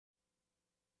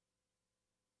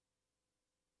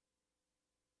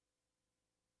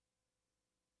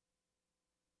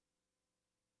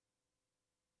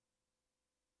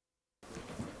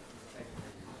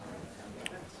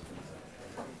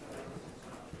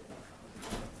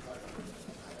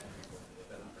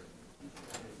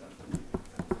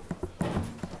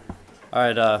All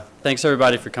right, thanks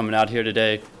everybody for coming out here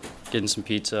today, getting some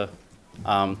pizza.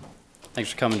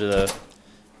 Thanks for coming to the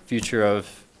future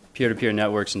of peer-to-peer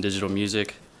networks and digital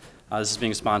music. This is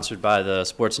being sponsored by the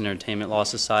Sports and Entertainment Law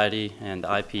Society and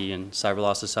the IP and Cyber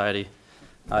Law Society.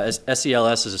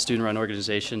 SELS is a student-run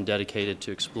organization dedicated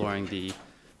to exploring the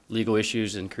legal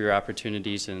issues and career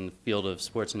opportunities in the field of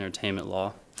sports and entertainment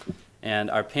law. And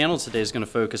our panel today is going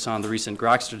to focus on the recent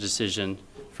Grokster decision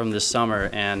from this summer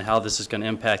and how this is going to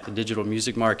impact the digital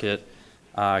music market,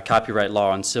 copyright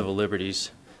law, and civil liberties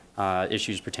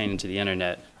issues pertaining to the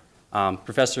internet.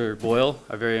 Professor Boyle,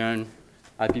 our very own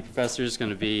IP professor, is going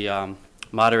to be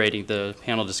moderating the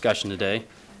panel discussion today.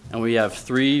 And we have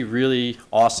three really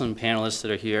awesome panelists that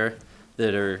are here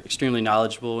that are extremely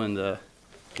knowledgeable in the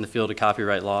field of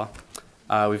copyright law.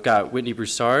 We've got Whitney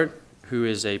Broussard, who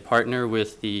is a partner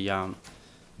with the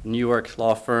New York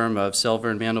law firm of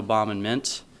Selver and Mandelbaum and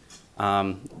Mint.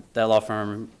 That law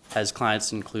firm has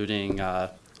clients including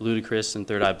Ludacris and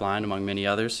Third Eye Blind, among many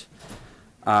others.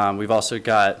 We've also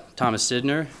got Thomas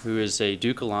Sydnor, who is a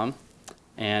Duke alum,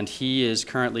 and he is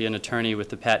currently an attorney with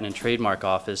the Patent and Trademark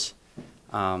Office.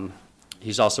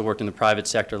 He's also worked in the private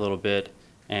sector a little bit,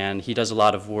 and he does a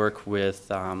lot of work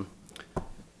with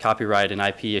copyright and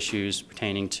IP issues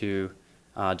pertaining to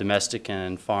domestic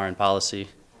and foreign policy.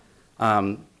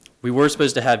 We were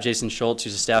supposed to have Jason Schultz,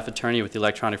 who's a staff attorney with the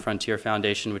Electronic Frontier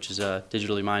Foundation, which is a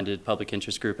digitally minded public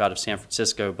interest group out of San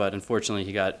Francisco, but unfortunately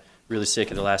he got really sick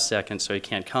at the last second, so he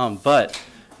can't come. But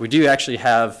we do actually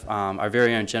have our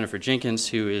very own Jennifer Jenkins,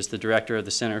 who is the director of the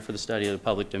Center for the Study of the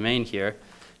Public Domain here,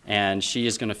 and she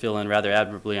is going to fill in rather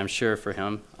admirably, I'm sure, for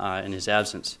him in his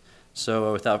absence.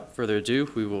 So without further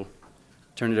ado, we will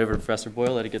turn it over to Professor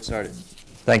Boyle, let it get started.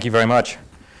 Thank you very much.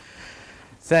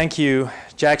 Thank you,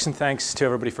 Jackson. Thanks to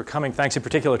everybody for coming. Thanks in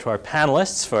particular to our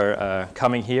panelists for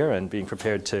coming here and being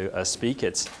prepared to speak.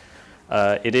 It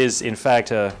is, in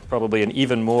fact, probably an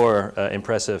even more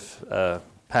impressive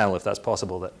panel, if that's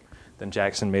possible, than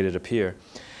Jackson made it appear.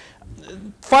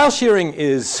 File sharing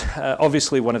is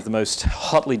obviously one of the most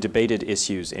hotly debated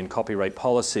issues in copyright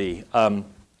policy.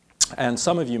 And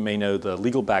some of you may know the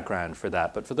legal background for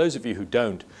that, but for those of you who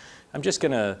don't, I'm just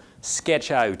going to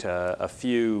sketch out a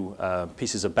few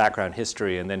pieces of background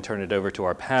history and then turn it over to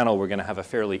our panel. We're going to have a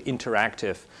fairly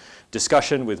interactive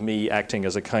discussion with me acting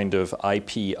as a kind of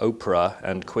IP Oprah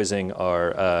and quizzing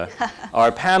our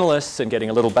panelists and getting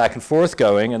a little back and forth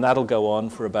going, and that'll go on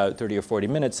for about 30 or 40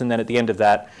 minutes. And then at the end of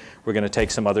that, we're going to take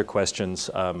some other questions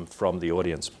from the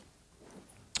audience.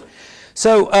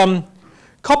 So,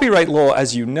 copyright law,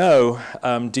 as you know,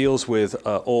 deals with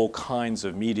all kinds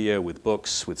of media, with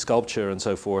books, with sculpture, and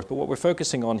so forth. But what we're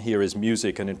focusing on here is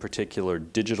music, and in particular,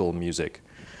 digital music.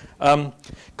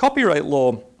 Copyright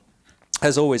law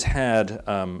has always had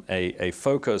a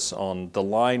focus on the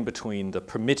line between the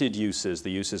permitted uses,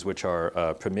 the uses which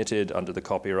are permitted under the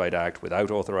Copyright Act without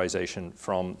authorization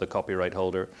from the copyright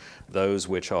holder, those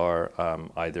which are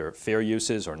either fair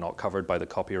uses or not covered by the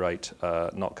copyright,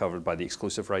 not covered by the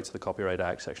exclusive rights of the Copyright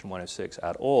Act, Section 106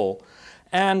 at all,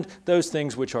 and those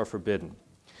things which are forbidden.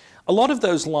 A lot of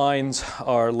those lines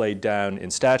are laid down in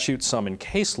statutes, some in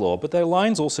case law, but their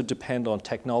lines also depend on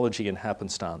technology and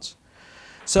happenstance.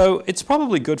 So it's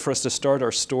probably good for us to start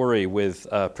our story with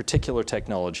a particular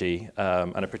technology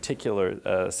and a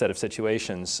particular set of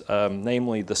situations,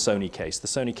 namely the Sony case. The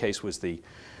Sony case was the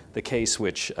case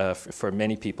which, for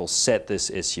many people, set this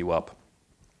issue up.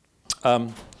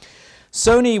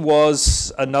 Sony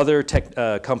was another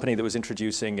company that was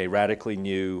introducing a radically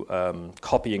new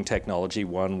copying technology,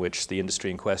 one which the industry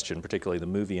in question, particularly the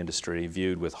movie industry,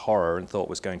 viewed with horror and thought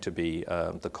was going to be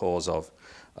the cause of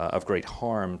great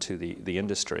harm to the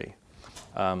industry.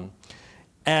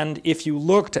 And if you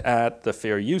looked at the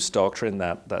fair use doctrine,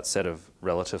 that set of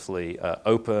relatively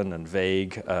open and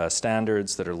vague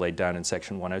standards that are laid down in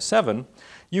Section 107,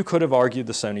 you could have argued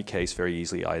the Sony case very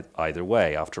easily either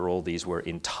way. After all, these were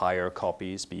entire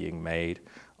copies being made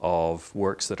of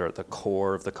works that are at the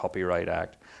core of the Copyright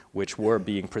Act, which were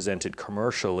being presented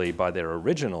commercially by their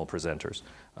original presenters,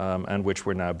 and which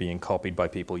were now being copied by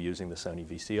people using the Sony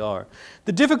VCR.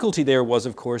 The difficulty there was,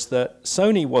 of course, that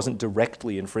Sony wasn't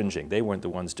directly infringing. They weren't the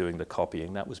ones doing the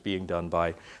copying. That was being done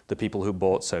by the people who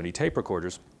bought Sony tape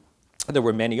recorders. There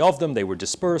were many of them. They were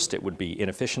dispersed. It would be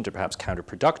inefficient or perhaps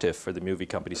counterproductive for the movie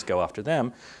companies to go after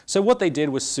them. So what they did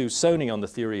was sue Sony on the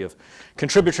theory of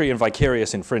contributory and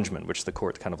vicarious infringement, which the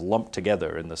court kind of lumped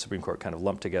together, and the Supreme Court kind of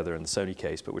lumped together in the Sony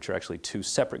case, but which are actually two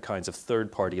separate kinds of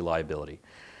third-party liability.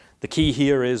 The key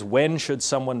here is, when should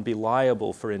someone be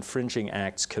liable for infringing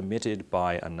acts committed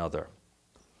by another?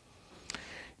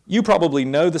 You probably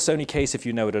know the Sony case, if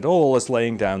you know it at all, as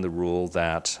laying down the rule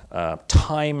that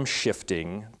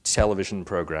time-shifting television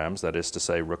programs, that is to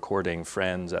say recording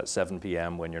Friends at 7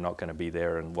 p.m. when you're not going to be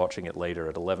there and watching it later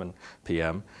at 11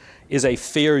 p.m., is a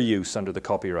fair use under the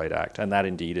Copyright Act, and that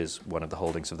indeed is one of the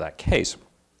holdings of that case.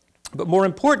 But more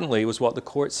importantly was what the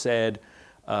court said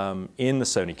in the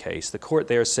Sony case. The court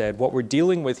there said, what we're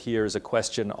dealing with here is a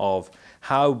question of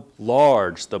how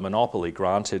large the monopoly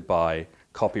granted by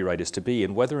copyright is to be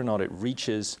and whether or not it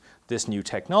reaches this new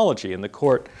technology. And the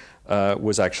court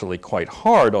was actually quite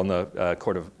hard on the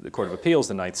Court of Appeals,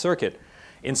 the Ninth Circuit,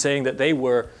 in saying that they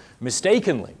were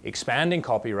mistakenly expanding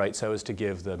copyright so as to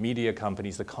give the media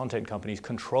companies, the content companies,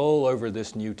 control over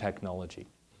this new technology.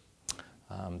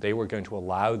 They were going to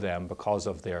allow them, because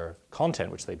of their content,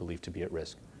 which they believed to be at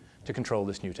risk, to control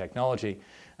this new technology.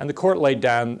 And the court laid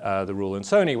down the rule in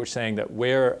Sony, which saying that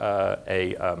where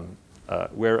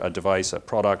a device, a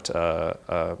product,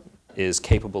 is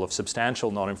capable of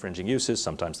substantial non-infringing uses,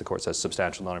 sometimes the court says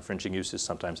substantial non-infringing uses,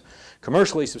 sometimes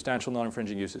commercially substantial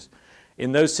non-infringing uses,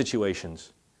 in those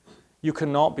situations, you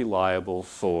cannot be liable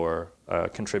for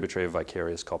contributory or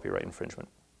vicarious copyright infringement.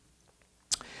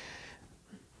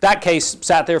 That case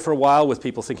sat there for a while with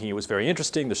people thinking it was very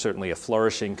interesting. There's certainly a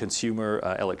flourishing consumer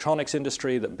electronics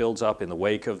industry that builds up in the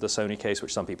wake of the Sony case,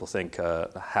 which some people think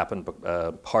happened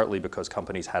partly because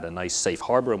companies had a nice safe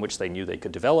harbor in which they knew they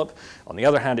could develop. On the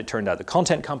other hand, it turned out the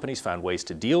content companies found ways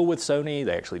to deal with Sony.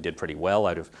 They actually did pretty well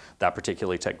out of that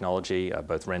particular technology,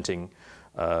 both renting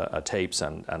tapes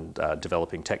and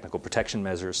developing technical protection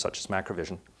measures such as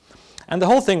Macrovision. And the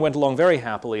whole thing went along very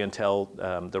happily until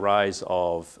the rise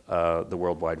of the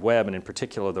World Wide Web, and in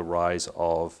particular the rise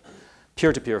of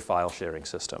peer-to-peer file sharing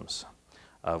systems,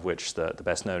 of which the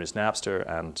best known is Napster,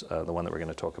 and the one that we're going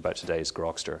to talk about today is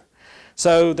Grokster.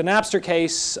 So the Napster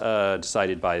case,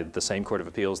 decided by the same Court of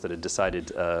Appeals that had decided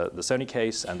the Sony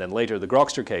case, and then later the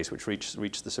Grokster case, which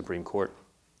reached the Supreme Court,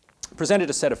 presented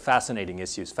a set of fascinating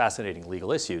issues, fascinating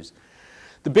legal issues.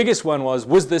 The biggest one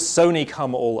was this Sony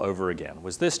come all over again?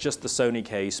 Was this just the Sony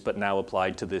case, but now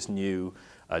applied to this new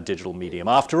digital medium?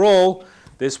 After all,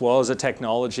 this was a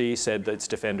technology, said that its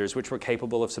defenders, which were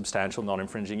capable of substantial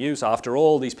non-infringing use. After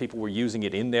all, these people were using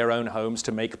it in their own homes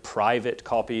to make private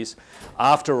copies.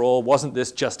 After all, wasn't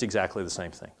this just exactly the same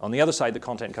thing? On the other side, the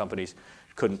content companies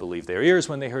couldn't believe their ears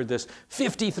when they heard this.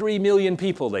 53 million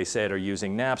people, they said, are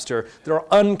using Napster. There are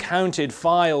uncounted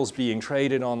files being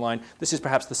traded online. This is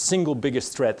perhaps the single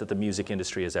biggest threat that the music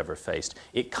industry has ever faced.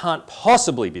 It can't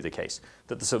possibly be the case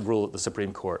that the rule that the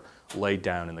Supreme Court laid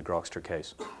down in the Grokster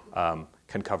case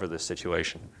can cover this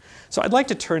situation. So I'd like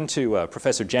to turn to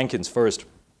Professor Jenkins first,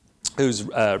 who's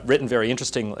written very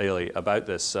interestingly about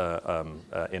this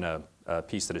in a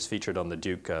piece that is featured on the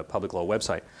Duke Public Law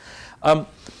website.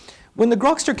 When the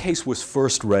Grokster case was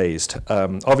first raised,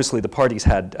 obviously the parties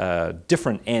had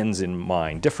different ends in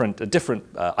mind, different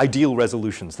ideal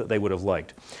resolutions that they would have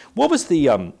liked. What was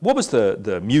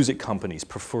the music company's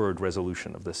preferred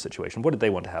resolution of this situation? What did they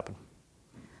want to happen?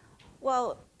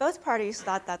 Well, both parties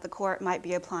thought that the court might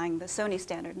be applying the Sony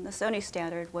standard, and the Sony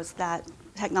standard was that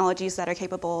technologies that are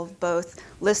capable of both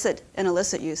licit and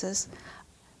illicit uses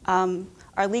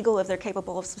are legal if they're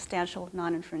capable of substantial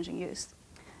non-infringing use.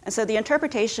 And so the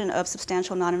interpretation of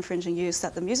substantial non-infringing use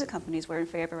that the music companies were in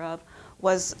favor of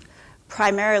was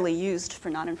primarily used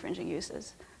for non-infringing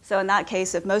uses. So in that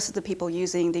case, if most of the people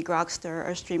using the Grokster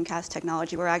or Streamcast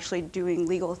technology were actually doing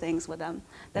legal things with them,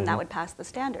 then that would pass the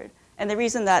standard. And the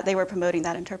reason that they were promoting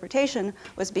that interpretation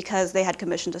was because they had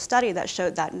commissioned a study that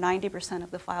showed that 90% of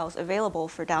the files available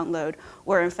for download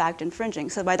were in fact infringing.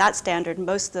 So by that standard,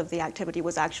 most of the activity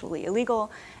was actually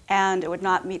illegal, and it would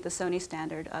not meet the Sony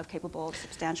standard of capable of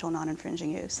substantial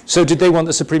non-infringing use. So did they want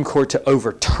the Supreme Court to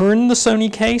overturn the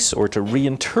Sony case or to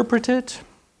reinterpret it?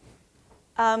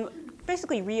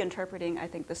 Basically reinterpreting, I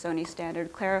think, the Sony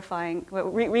standard, clarifying,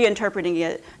 reinterpreting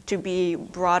it to be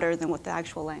broader than what the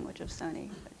actual language of Sony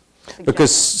suggests.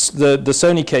 Because the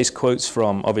Sony case quotes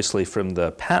from, obviously, from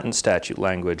the patent statute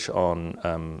language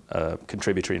on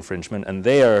contributory infringement, and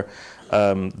there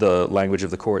the language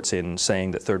of the courts in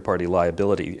saying that third-party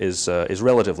liability is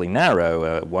relatively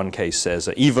narrow. One case says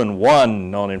even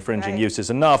one non-infringing use is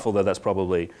enough, although that's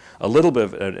probably a little bit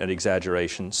of an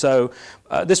exaggeration. So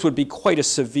this would be quite a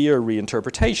severe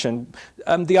reinterpretation.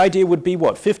 The idea would be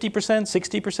what, 50%,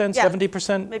 60%,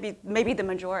 70%? Maybe the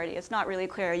majority. It's not really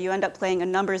clear. You end up playing a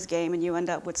numbers game, and you end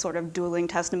up with sort of dueling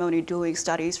testimony, dueling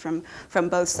studies from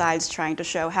both sides trying to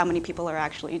show how many people are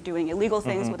actually doing illegal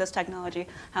things with this technology,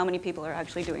 how many people are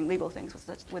actually doing legal things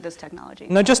with this technology.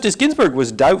 Now, Justice Ginsburg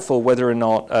was doubtful whether or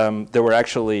not there were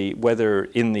actually, whether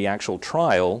in the actual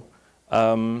trial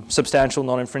substantial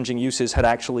non-infringing uses had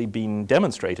actually been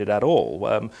demonstrated at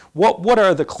all. What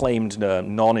are the claimed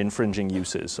non-infringing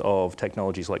uses of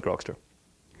technologies like Grokster?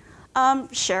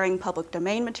 Sharing public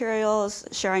domain materials,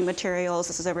 sharing materials,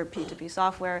 this is over P2P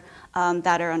software,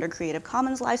 that are under Creative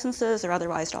Commons licenses or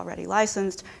otherwise already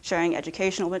licensed, sharing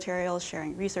educational materials,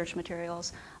 sharing research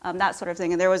materials, that sort of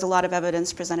thing. And there was a lot of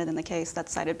evidence presented in the case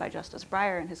that's cited by Justice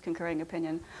Breyer in his concurring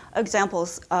opinion,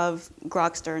 examples of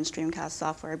Grokster and Streamcast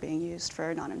software being used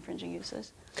for non-infringing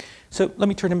uses. So let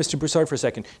me turn to Mr. Broussard for a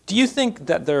second. Do you think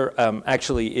that there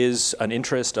actually is an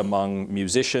interest among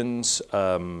musicians,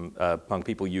 among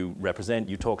people you represent,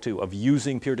 you talk to, of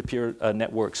using peer-to-peer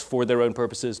networks for their own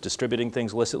purposes, distributing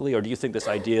things illicitly, or do you think this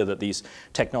idea that these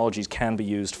technologies can be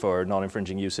used for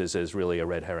non-infringing uses is really a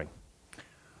red herring?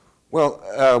 Well,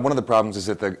 one of the problems is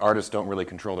that the artists don't really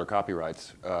control their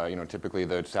copyrights. Typically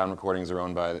the sound recordings are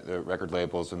owned by the record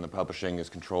labels, and the publishing is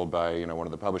controlled by one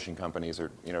of the publishing companies,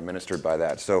 or administered by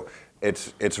that. So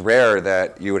it's rare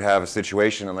that you would have a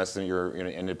situation, unless you're an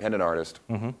independent artist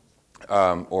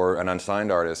or an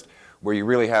unsigned artist, where you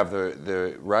really have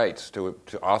the rights to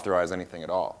authorize anything at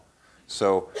all.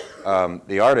 So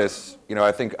the artists,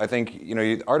 I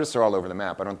think artists are all over the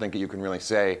map. I don't think that you can really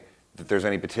say that there's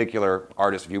any particular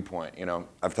artist viewpoint.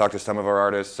 I've talked to some of our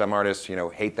artists. Some artists,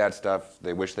 hate that stuff.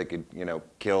 They wish they could,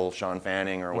 kill Sean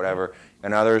Fanning or whatever.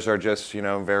 And others are just,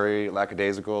 very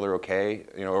lackadaisical. They're okay,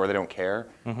 or they don't care.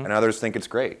 And others think it's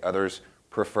great. Others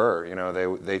prefer,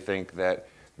 they think that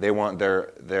they want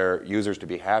their users to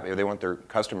be happy. They want their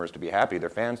customers to be happy, their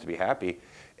fans to be happy,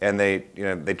 and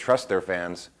they trust their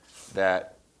fans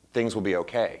that things will be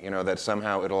okay. That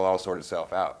somehow it'll all sort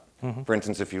itself out. For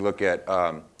instance, if you look at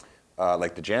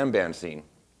like the jam band scene,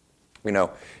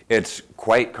 it's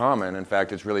quite common. In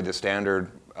fact, it's really the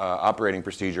standard operating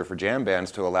procedure for jam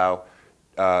bands to allow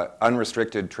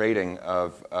unrestricted trading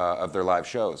of their live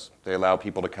shows. They allow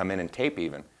people to come in and tape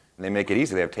even. And they make it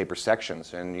easy. They have taper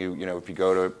sections. And if you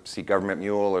go to see Government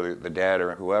Mule or The Dead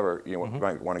or whoever you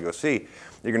might want to go see,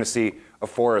 you're going to see a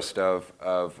forest of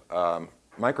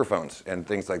microphones and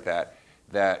things like that.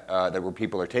 That where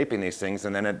people are taping these things,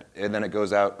 and then it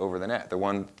goes out over the net. The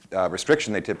one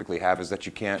restriction they typically have is that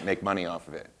you can't make money off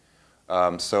of it.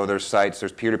 So there's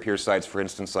peer-to-peer sites, for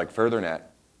instance, like FurtherNet,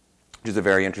 which is a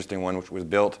very interesting one, which was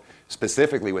built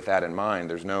specifically with that in mind.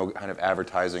 There's no kind of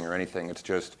advertising or anything. It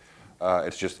exists,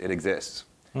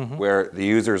 where the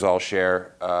users all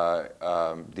share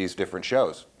these different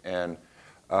shows. And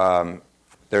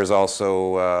there's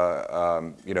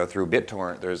also, through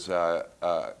BitTorrent, there's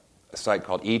a site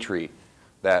called eTree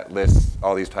that lists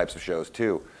all these types of shows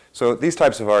too. So these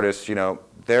types of artists,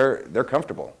 they're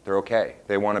comfortable. They're okay.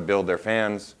 They want to build their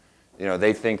fans.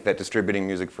 They think that distributing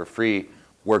music for free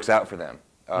works out for them.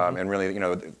 And really,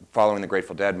 following the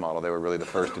Grateful Dead model, they were really the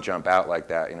first to jump out like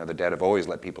that. The Dead have always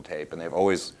let people tape, and they've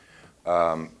always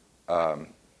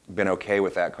been okay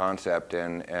with that concept,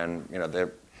 and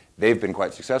they've been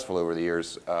quite successful over the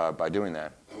years by doing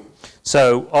that.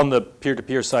 So on the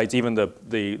peer-to-peer sites, even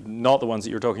not the ones that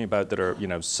you're talking about that are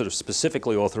sort of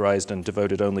specifically authorized and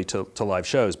devoted only to live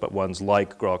shows, but ones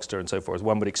like Grokster and so forth,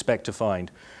 one would expect to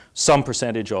find some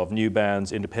percentage of new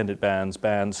bands, independent bands,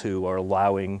 bands who are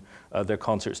allowing their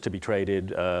concerts to be traded,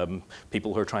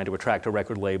 people who are trying to attract a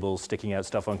record label, sticking out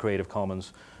stuff on Creative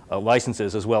Commons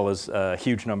licenses, as well as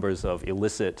huge numbers of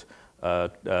illicit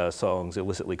songs,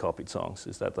 illicitly copied songs.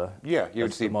 Is that the you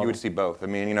would see both. I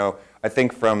mean, I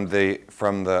think from the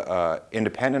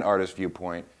independent artist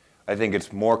viewpoint, I think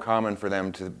it's more common for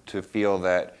them to feel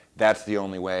that that's the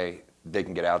only way they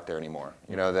can get out there anymore.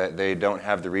 That they don't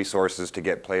have the resources to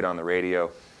get played on the radio,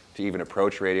 to even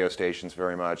approach radio stations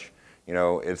very much.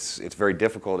 It's very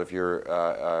difficult if you're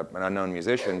an unknown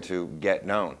musician to get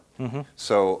known.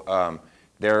 So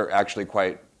they're actually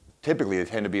typically they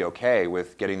tend to be okay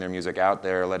with getting their music out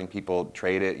there, letting people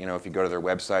trade it. If you go to their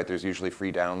website, there's usually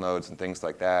free downloads and things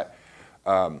like that.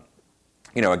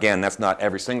 Again, that's not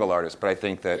every single artist, but I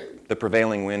think that the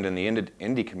prevailing wind in the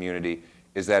indie community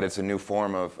is that it's a new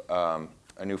form of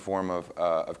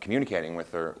communicating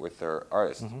with their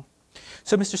artists.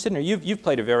 So, Mr. Sydnor, you've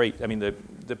played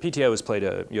the PTO has played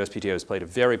US PTO has played a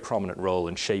very prominent role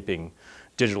in shaping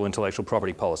digital intellectual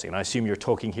property policy, and I assume you're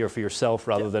talking here for yourself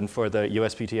rather than for the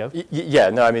USPTO? Yeah,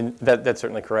 no, that's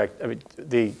certainly correct.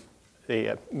 The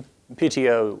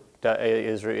PTO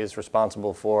is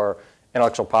responsible for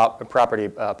intellectual property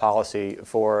policy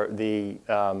for the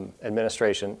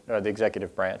administration, or the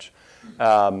executive branch.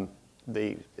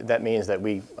 That means that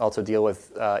we also deal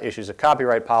with issues of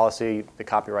copyright policy. The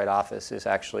Copyright Office is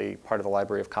actually part of the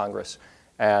Library of Congress,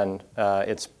 and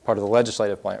it's part of the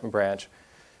legislative branch.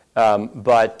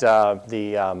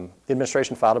 The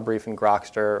administration filed a brief in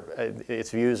Grokster.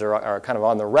 Its views are kind of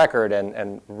on the record,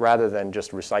 and rather than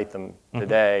just recite them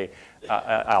today,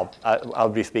 I'll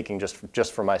be speaking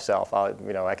just for myself.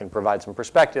 I can provide some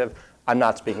perspective. I'm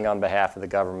not speaking on behalf of the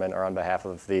government or on behalf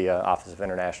of the Office of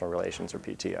International Relations or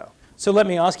PTO. So let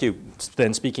me ask you,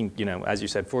 then, speaking, as you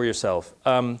said, for yourself,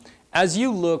 as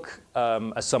you look,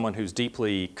 as someone who's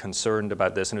deeply concerned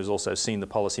about this and who's also seen the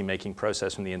policy-making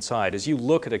process from the inside, as you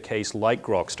look at a case like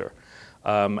Grokster,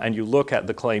 and you look at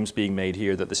the claims being made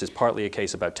here that this is partly a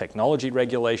case about technology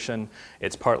regulation,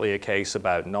 it's partly a case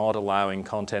about not allowing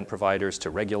content providers to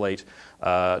regulate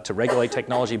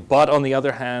technology, but on the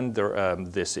other hand,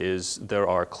 there's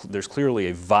clearly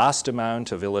a vast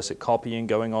amount of illicit copying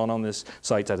going on this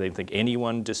site. I don't think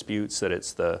anyone disputes that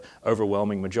it's the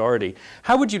overwhelming majority.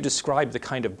 How would you describe the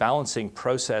kind of balancing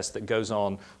process that goes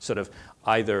on, sort of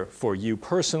either for you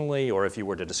personally, or if you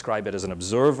were to describe it as an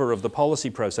observer of the policy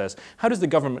process? How does the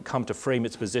government come to frame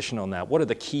its position on that? What are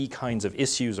the key kinds of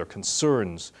issues or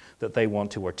concerns that they want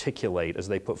to articulate as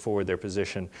they put forward their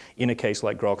position in a case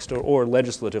like Grokster, or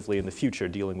legislatively in the future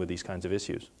dealing with these kinds of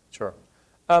issues? Sure.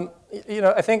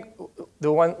 I think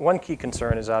the one key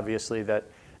concern is obviously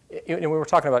that when we're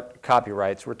talking about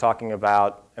copyrights, we're talking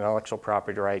about an intellectual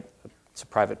property right, it's a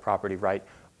private property right.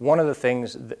 One of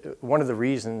the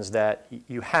reasons that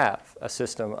you have a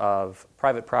system of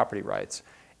private property rights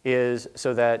is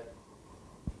so that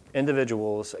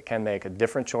individuals can make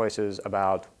different choices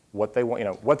about what they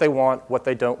want, what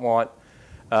they don't want,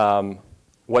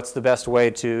 what's the best way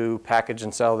to package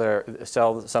and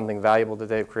sell something valuable that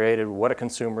they've created, what do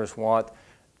consumers want,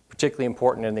 particularly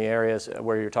important in the areas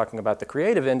where you're talking about the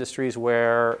creative industries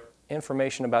where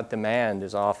information about demand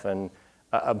is often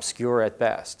obscure at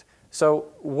best. So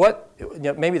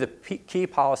maybe the key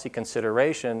policy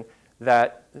consideration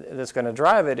that's going to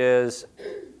drive it is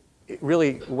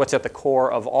really what's at the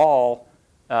core of all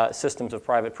systems of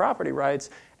private property rights,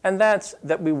 and that's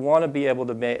that we want to be able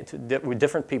to make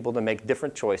different people to make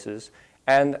different choices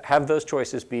and have those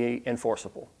choices be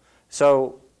enforceable.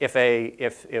 So if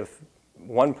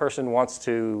one person wants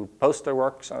to post their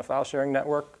works on a file sharing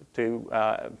network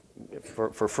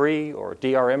for free or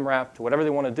DRM wrapped, whatever they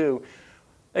want to do,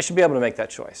 they should be able to make that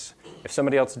choice. If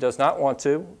somebody else does not want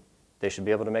to, they should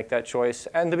be able to make that choice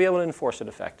and to be able to enforce it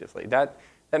effectively. That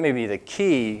may be the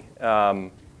key, I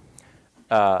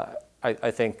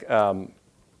think,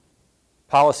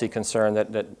 policy concern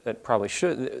that probably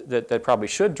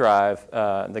should drive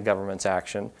the government's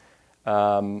action.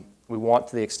 We want,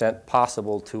 to the extent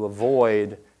possible, to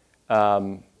avoid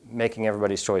making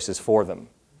everybody's choices for them.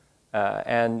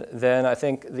 And then I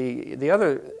think the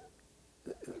other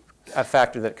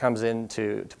factor that comes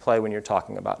into play when you're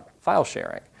talking about file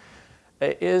sharing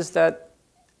is that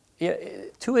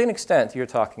to an extent you're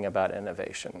talking about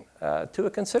innovation. To a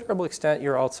considerable extent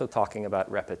you're also talking about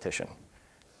repetition.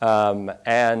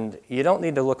 And you don't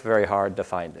need to look very hard to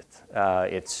find it.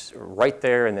 It's right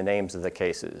there in the names of the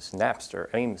cases: Napster,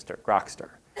 Aimster, Grokster.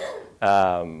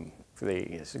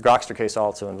 The Grokster case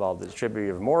also involved the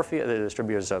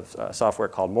distributors of software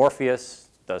called Morpheus.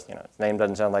 Its name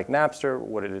doesn't sound like Napster.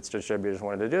 What did its distributors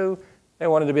want to do? They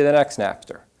wanted to be the next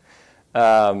Napster.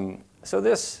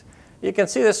 So you can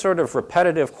see this sort of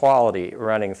repetitive quality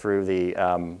running through the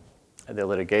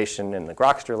litigation. In the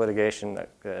Grokster litigation,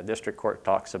 the district court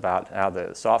talks about how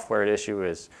the software at issue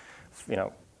is,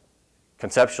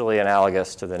 conceptually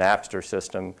analogous to the Napster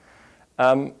system,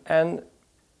 and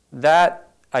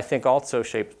that I think also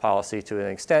shaped policy to an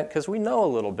extent because we know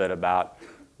a little bit about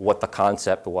what the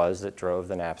concept was that drove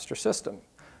the Napster system.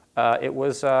 It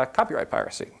was copyright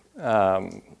piracy.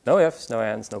 No ifs, no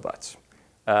ands, no buts.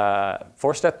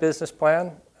 Four-step business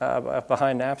plan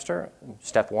behind Napster.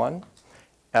 Step one,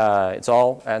 it's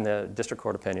all in the district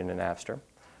court opinion in Napster.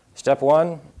 Step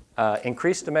one,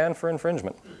 increased demand for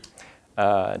infringement.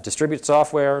 Distribute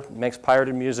software, makes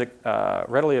pirated music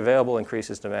readily available,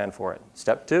 increases demand for it.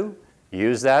 Step two,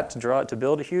 use that to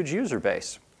build a huge user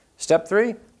base. Step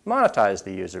three, monetize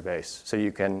the user base so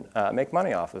you can make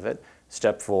money off of it.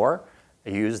 Step four,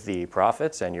 use the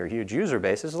profits and your huge user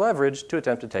base as leverage to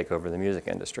attempt to take over the music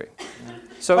industry.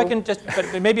 So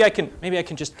maybe I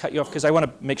can just cut you off because I want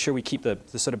to make sure we keep the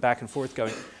sort of back and forth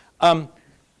going.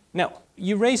 Now,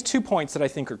 you raised 2 points that I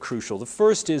think are crucial. The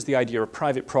first is the idea of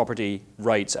private property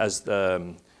rights as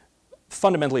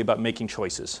fundamentally about making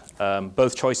choices.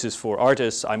 Both choices for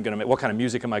artists. What kind of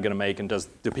music am I going to make, and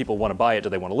do people want to buy it? Do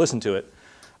they want to listen to it?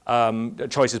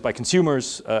 Choices by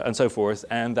consumers and so forth.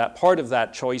 And that part of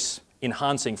that choice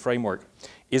enhancing framework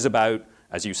is about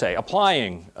as you say,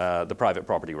 applying the private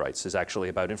property rights is actually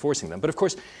about enforcing them. But of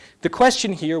course, the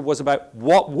question here was about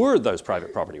what were those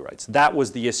private property rights. That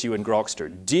was the issue in Grokster.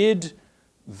 Did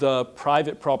the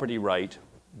private property right,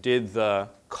 did the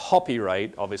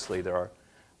copyright, obviously there are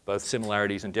both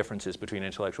similarities and differences between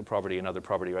intellectual property and other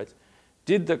property rights,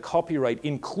 did the copyright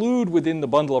include within the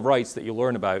bundle of rights that you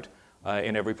learn about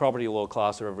in every property law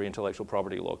class or every intellectual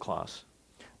property law class?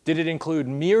 Did it include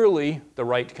merely the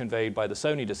right conveyed by the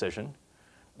Sony decision,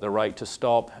 the right to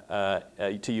stop,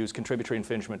 to use contributory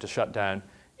infringement to shut down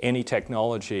any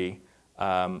technology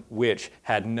which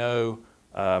had no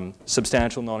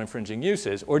substantial non-infringing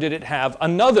uses, or did it have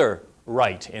another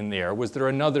right in there? Was there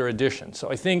another addition?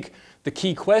 So I think the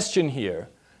key question here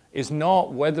is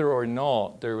not whether or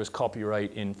not there was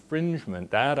copyright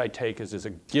infringement. That I take as a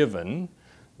given,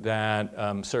 that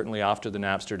certainly after the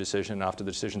Napster decision, after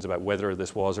the decisions about whether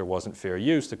this was or wasn't fair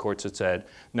use, the courts had said,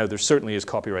 no, there certainly is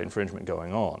copyright infringement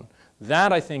going on.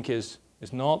 That, I think, is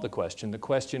not the question. The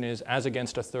question is, as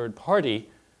against a third party,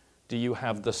 do you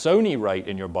have the Sony right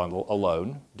in your bundle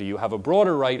alone? Do you have a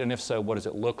broader right? And if so, what does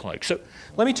it look like? So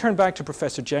let me turn back to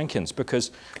Professor Jenkins,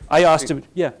 because I asked him,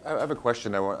 yeah. I have a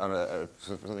question on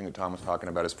something that Tom was talking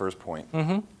about, his first point,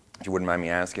 if you wouldn't mind me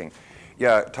asking.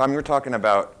 Yeah, Tom, you were talking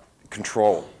about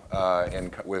control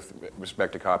with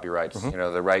respect to copyrights. You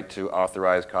know, the right to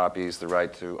authorize copies, the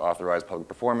right to authorize public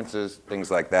performances, things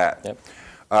like that. Yep.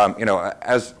 You know,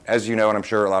 as you know, and I'm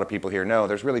sure a lot of people here know,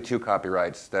 there's really two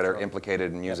copyrights that are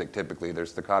implicated in music typically.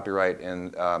 There's the copyright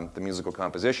in the musical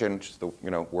composition, which is the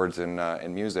words in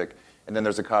music, and then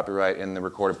there's a copyright in the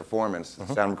recorded performance, the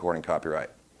sound recording copyright.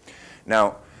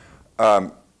 Now,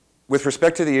 with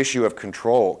respect to the issue of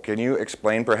control, can you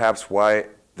explain perhaps why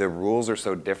the rules are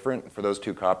so different for those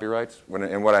two copyrights?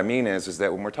 And what I mean is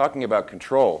that when we're talking about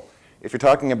control, if you're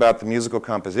talking about the musical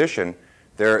composition,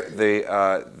 the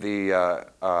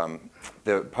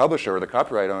publisher or the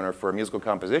copyright owner for a musical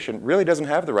composition really doesn't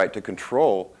have the right to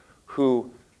control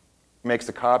who makes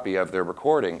a copy of their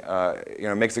recording.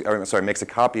 Makes a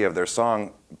copy of their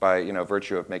song by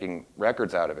virtue of making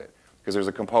records out of it. Because there's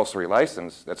a compulsory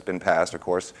license that's been passed, of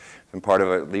course, been part of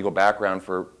a legal background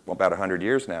for about 100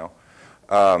 years now,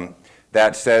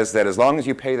 that says that as long as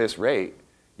you pay this rate,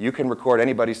 you can record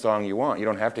anybody's song you want. You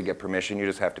don't have to get permission, you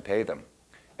just have to pay them.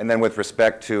 And then with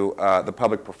respect to the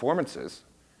public performances,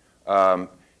 all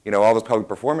those public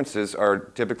performances are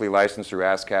typically licensed through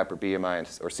ASCAP or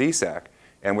BMI or CSAC.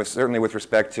 And certainly with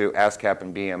respect to ASCAP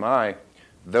and BMI,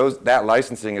 that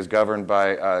licensing is governed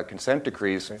by consent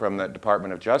decrees from the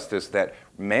Department of Justice that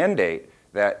mandate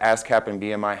that ASCAP and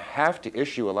BMI have to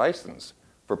issue a license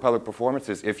for public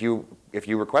performances if you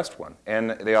request one.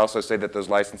 And they also say that those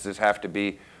licenses have to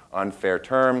be on fair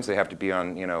terms. They have to be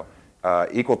on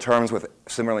equal terms with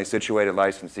similarly situated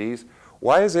licensees.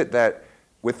 Why is it that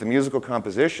with the musical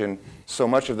composition, so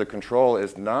much of the control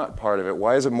is not part of it?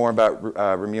 Why is it more about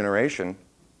remuneration?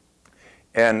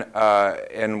 And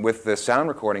with the sound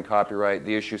recording copyright,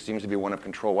 the issue seems to be one of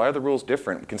control. Why are the rules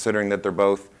different, considering that they're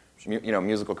both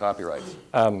musical copyrights?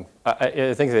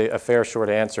 I think a fair short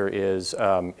answer is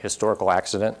historical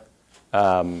accident.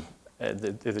 Why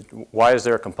is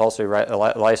there a compulsory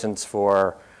license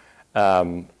for?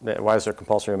 Why is there a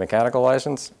compulsory mechanical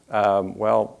license?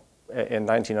 Well, in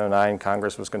 1909,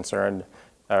 Congress was concerned,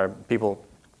 people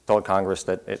told Congress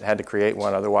that it had to create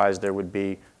one, otherwise there would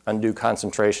be undue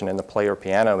concentration in the player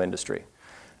piano industry.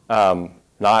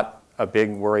 Not a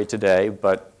big worry today,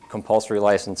 but compulsory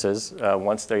licenses,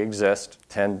 once they exist,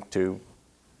 tend to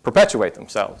perpetuate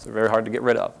themselves. They're very hard to get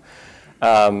rid of.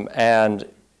 And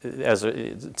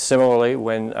similarly,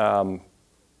 when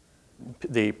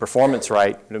the performance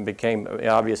right became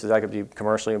obvious that that could be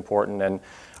commercially important, and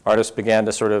artists began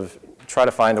to sort of try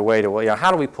to find a way to, well,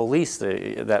 how do we police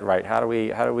that right? How do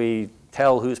we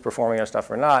tell who's performing our stuff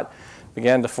or not?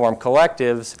 Began to form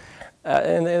collectives,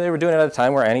 and they were doing it at a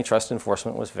time where antitrust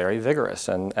enforcement was very vigorous,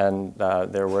 and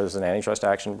there was an antitrust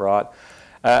action brought,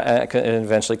 and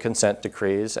eventually consent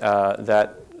decrees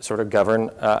that sort of govern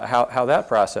how that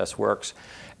process works.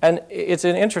 And it's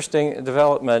an interesting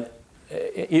development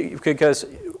because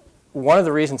one of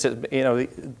the reasons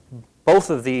that, both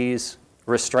of these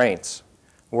restraints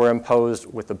were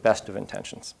imposed with the best of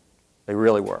intentions. They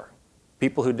really were.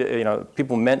 People who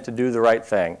people meant to do the right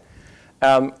thing.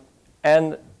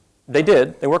 And they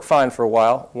did. They worked fine for a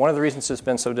while. One of the reasons it's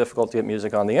been so difficult to get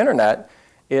music on the internet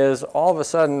is all of a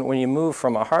sudden when you move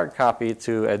from a hard copy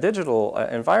to a digital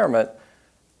environment,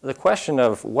 the question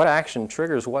of what action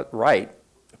triggers what right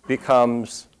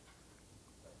becomes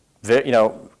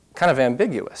kind of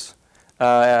ambiguous.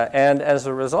 And as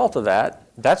a result of that,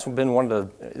 that's been one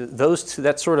of those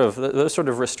sort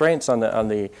of restraints on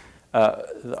the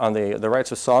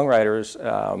rights of songwriters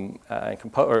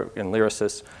and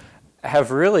lyricists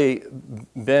have really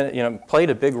been, played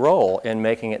a big role in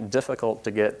making it difficult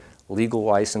to get legal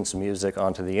licensed music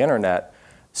onto the internet.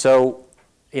 So,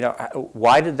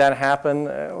 why did that happen?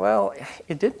 Well,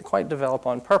 it didn't quite develop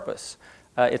on purpose.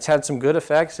 It's had some good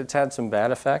effects, it's had some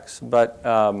bad effects, but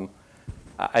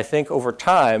I think over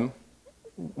time,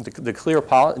 the clear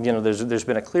there's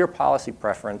been a clear policy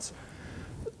preference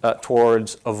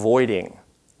towards avoiding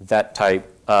that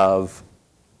type of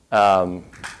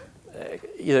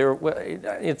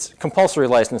it's compulsory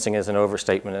licensing is an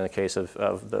overstatement in the case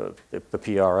of the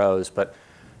PROs, but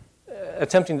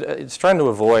it's trying to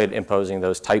avoid imposing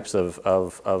those types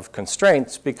of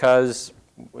constraints because,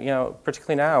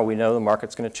 particularly now, we know the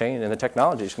market's going to change and the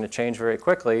technology is going to change very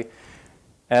quickly.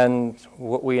 And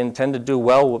what we intend to do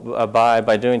well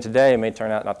by doing today may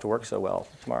turn out not to work so well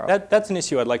tomorrow. That's an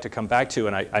issue I'd like to come back to,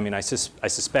 and I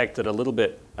suspect that a little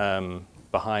bit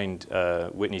behind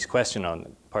Whitney's question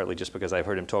on, partly just because I've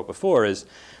heard him talk before, is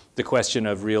the question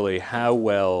of really how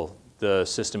well the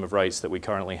system of rights that we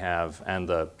currently have and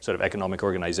the sort of economic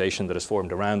organization that is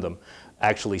formed around them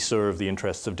actually serve the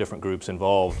interests of different groups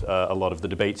involved. A lot of the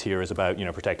debates here is about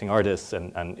protecting artists,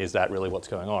 and is that really what's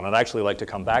going on? I'd actually like to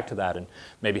come back to that and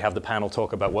maybe have the panel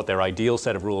talk about what their ideal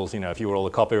set of rules, if you were all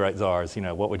the copyright czars,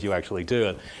 what would you actually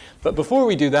do? But before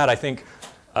we do that, I think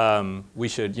we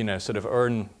should sort of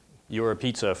earn your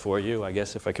pizza for you, I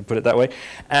guess, if I could put it that way,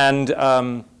 and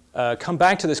come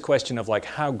back to this question of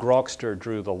how Grokster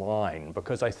drew the line,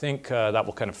 because I think that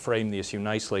will kind of frame the issue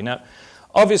nicely. Now,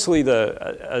 obviously,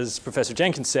 as Professor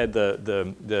Jenkins said,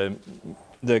 the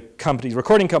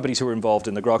recording companies who were involved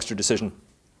in the Grokster decision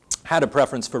had a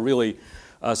preference for really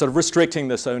sort of restricting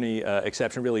the Sony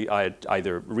exception, really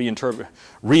either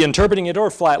reinterpreting it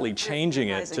or flatly changing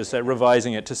it, to say,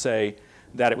 revising it to say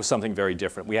that it was something very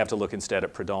different. We have to look instead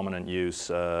at predominant use,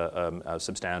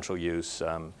 substantial use,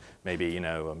 maybe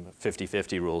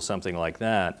 50-50 rule, something like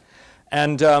that.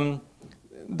 And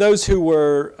those who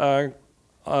were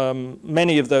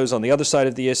many of those on the other side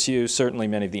of the issue, certainly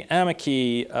many of the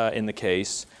amici in the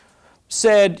case,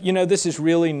 said, this is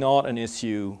really not an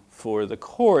issue for the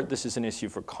court, this is an issue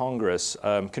for Congress.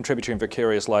 Contributory and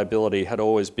vicarious liability had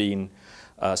always been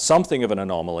something of an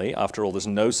anomaly. After all, there's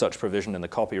no such provision in the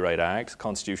Copyright Act. The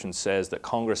Constitution says that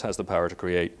Congress has the power to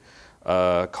create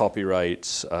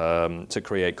copyrights, to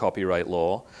create copyright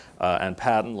law and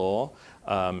patent law.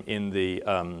 In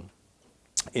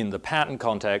the patent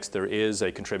context, there is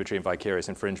a contributory and vicarious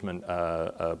infringement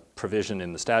provision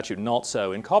in the statute, not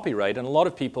so in copyright. And a lot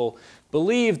of people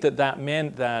believed that that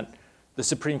meant that the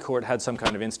Supreme Court had some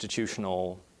kind of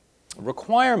institutional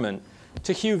requirement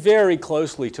to hew very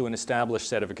closely to an established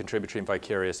set of contributory and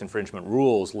vicarious infringement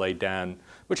rules laid down,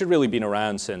 which had really been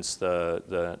around since the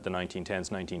 1910s,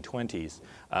 1920s,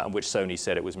 which Sony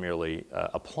said it was merely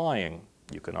applying.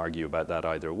 You can argue about that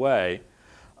either way.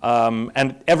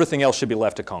 And everything else should be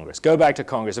left to Congress. Go back to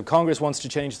Congress. If Congress wants to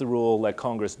change the rule, let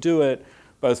Congress do it,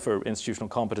 both for institutional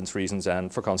competence reasons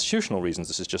and for constitutional reasons.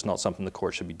 This is just not something the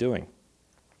court should be doing.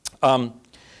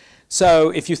 So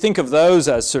if you think of those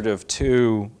as sort of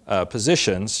two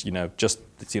positions,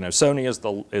 Sony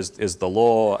is the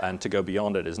law, and to go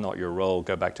beyond it is not your role.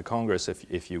 Go back to Congress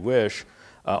if you wish,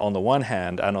 on the one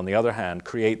hand, and on the other hand,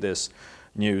 create this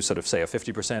new sort of, say, a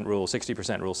 50% rule,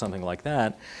 60% rule, something like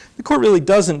that. The court really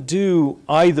doesn't do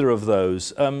either of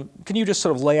those. Can you just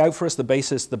sort of lay out for us the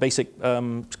basic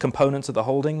components of the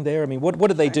holding there? I mean, what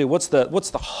do they do? What's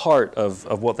the heart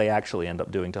of what they actually end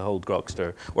up doing to hold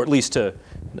Grokster, or at least to,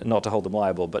 not to hold them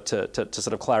liable, but to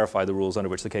sort of clarify the rules under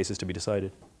which the case is to be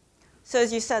decided? So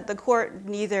as you said, the court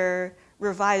neither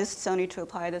revised Sony to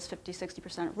apply this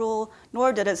 50-60% rule,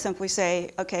 nor did it simply say,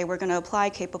 okay, we're going to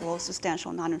apply capable of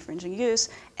substantial non-infringing use,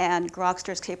 and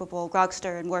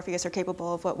Grokster and Morpheus are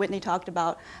capable of what Whitney talked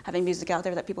about, having music out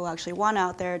there that people actually want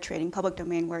out there, trading public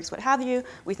domain works, what have you.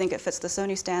 We think it fits the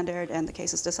Sony standard, and the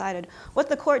case is decided. What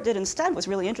the court did instead was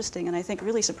really interesting, and I think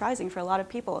really surprising for a lot of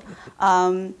people.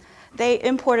 They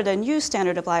imported a new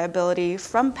standard of liability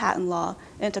from patent law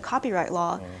into copyright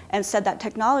law and said that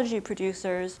technology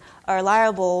producers are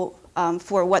liable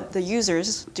for what the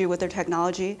users do with their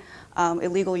technology,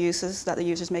 illegal uses that the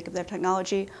users make of their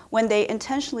technology, when they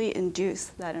intentionally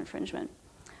induce that infringement.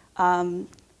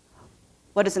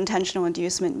 What does intentional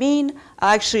inducement mean?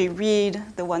 I'll actually read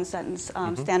the one-sentence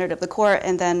standard of the court,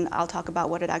 and then I'll talk about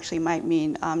what it actually might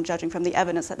mean, judging from the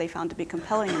evidence that they found to be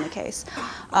compelling in the case.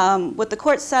 What the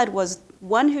court said was,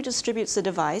 one who distributes a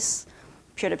device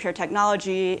peer-to-peer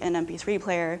technology, an MP3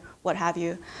 player, what have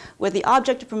you, with the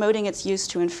object of promoting its use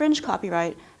to infringe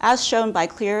copyright, as shown by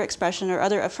clear expression or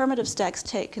other affirmative steps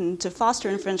taken to foster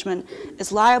infringement,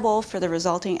 is liable for the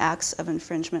resulting acts of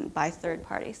infringement by third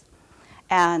parties.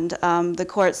 And the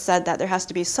court said that there has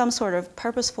to be some sort of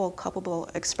purposeful, culpable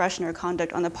expression or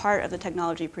conduct on the part of the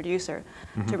technology producer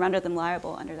to render them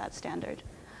liable under that standard.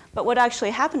 But what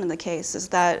actually happened in the case is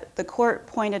that the court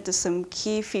pointed to some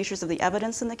key features of the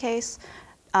evidence in the case,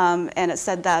 and it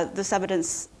said that this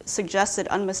evidence suggested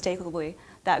unmistakably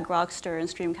that Grokster and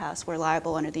Streamcast were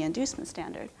liable under the inducement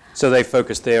standard. So they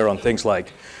focused there on things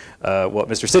like what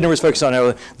Mr. Sydnor was focused on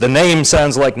earlier. The name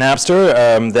sounds like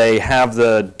Napster. They have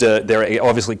they're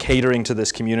obviously catering to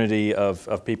this community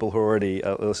of people who are already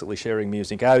illicitly sharing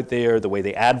music out there, the way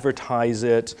they advertise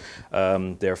it,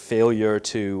 their failure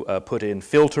to put in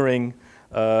filtering,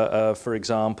 for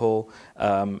example,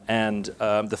 and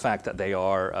the fact that they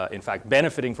are, in fact,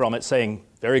 benefiting from it, saying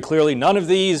very clearly none of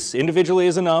these individually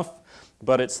is enough,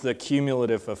 but it's the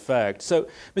cumulative effect. So,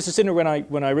 Mr. Sydnor,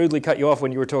 when I rudely cut you off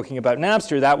when you were talking about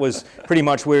Napster, that was pretty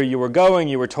much where you were going.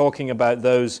 You were talking about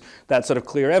that sort of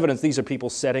clear evidence. These are people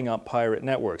setting up pirate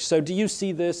networks. So do you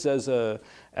see this as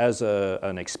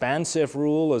an expansive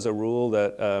rule, as a rule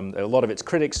that a lot of its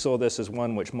critics saw this as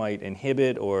one which might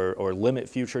inhibit or limit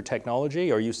future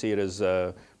technology, or you see it as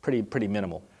pretty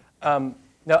minimal? No,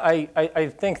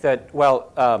 I think that,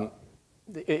 well,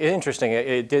 interesting.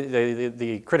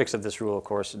 The critics of this rule, of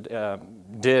course,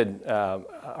 did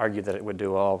argue that it would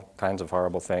do all kinds of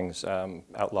horrible things,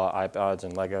 outlaw iPods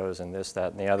and Legos and this,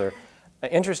 that, and the other.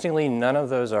 Interestingly, none of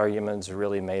those arguments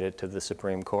really made it to the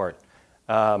Supreme Court.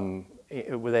 They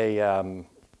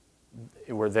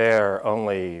were there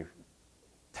only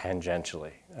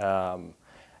tangentially.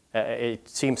 It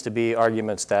seems to be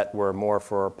arguments that were more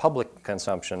for public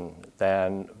consumption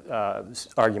than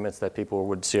arguments that people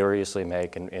would seriously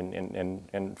make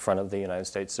in front of the United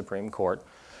States Supreme Court.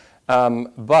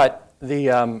 But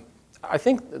I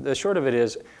think the short of it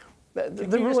is, can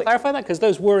you just clarify that, because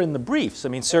those were in the briefs. I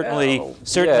mean, certainly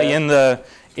yeah.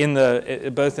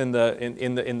 both in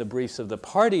the briefs of the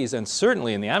parties and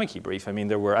certainly in the amici brief. I mean,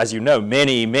 there were, as you know,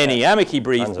 many amici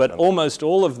briefs, but almost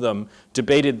all of them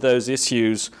debated those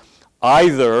issues,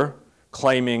 either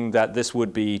claiming that this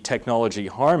would be technology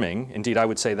harming. Indeed, I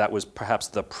would say that was perhaps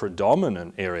the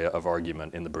predominant area of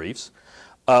argument in the briefs,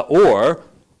 or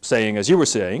saying, as you were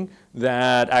saying,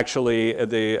 that actually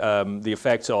the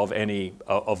effects of any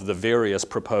of the various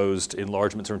proposed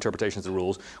enlargements or interpretations of the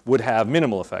rules would have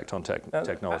minimal effect on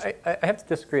technology. I have to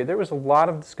disagree. There was a lot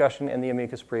of discussion in the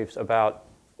amicus briefs about,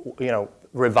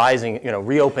 revising,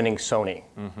 reopening Sony,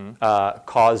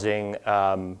 causing,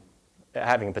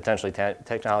 having potentially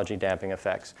technology damping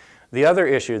effects. The other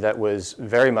issue that was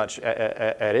very much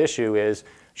at issue is,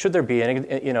 should there be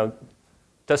any,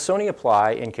 does Sony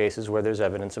apply in cases where there's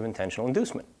evidence of intentional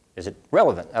inducement? Is it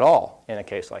relevant at all in a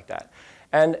case like that?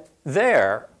 And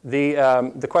there,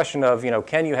 the question of,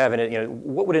 can you have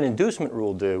what would an inducement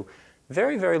rule do?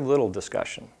 Very, very little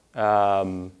discussion.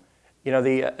 The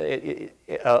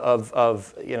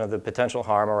potential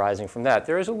harm arising from that.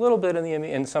 There is a little bit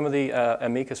in some of the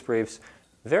amicus briefs,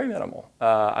 very minimal.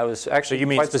 I was actually So you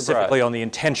mean specifically surprised. On the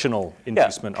intentional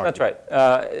inducement argument?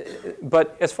 That's right.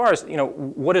 But as far as,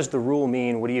 what does the rule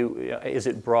mean? Is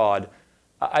it broad?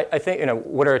 I think,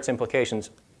 what are its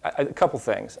implications? A couple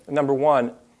things. Number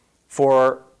one,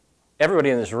 for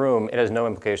everybody in this room, it has no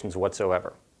implications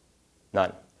whatsoever.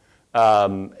 None.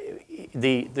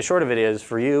 The short of it is,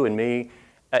 for you and me,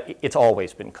 it's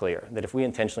always been clear that if we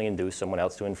intentionally induce someone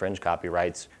else to infringe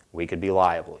copyrights, we could be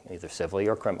liable, either civilly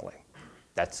or criminally.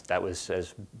 Has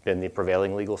been the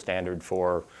prevailing legal standard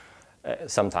for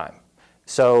some time.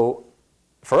 So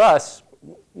for us,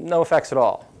 no effects at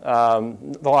all.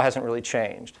 The law hasn't really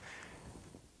changed.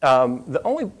 The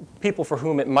only people for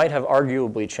whom it might have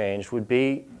arguably changed would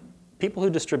be people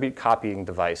who distribute copying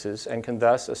devices and can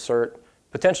thus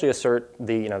potentially assert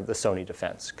the Sony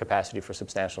defense, capacity for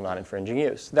substantial non-infringing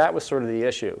use. That was sort of the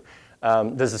issue.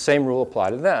 Does the same rule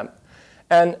apply to them?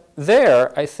 And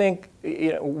there, I think,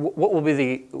 what will be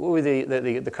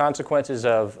the consequences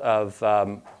of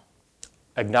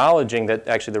acknowledging that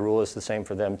actually the rule is the same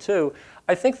for them too?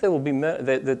 I think there will be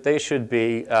that they should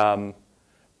be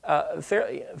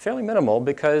fairly minimal,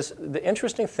 because the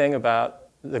interesting thing about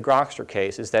the Grokster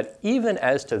case is that even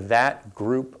as to that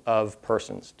group of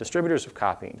persons, distributors of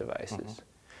copying devices,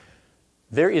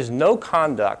 there is no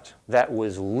conduct that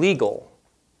was legal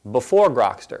before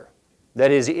Grokster that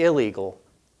is illegal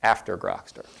after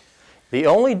Grokster. The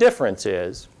only difference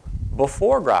is,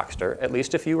 before Grokster, at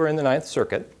least if you were in the Ninth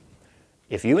Circuit,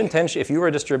 If you were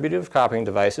a distributor of copying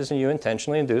devices and you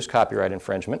intentionally induced copyright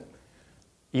infringement,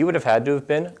 you would have had to have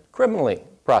been criminally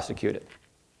prosecuted.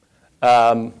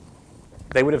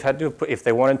 They would have had to, if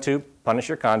they wanted to punish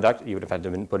your conduct, you would have had to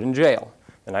have been put in jail.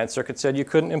 The Ninth Circuit said you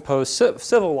couldn't impose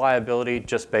civil liability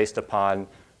just based upon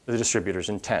the distributor's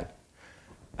intent.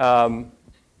 But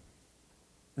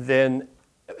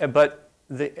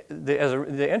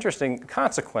the interesting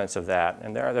consequence of that,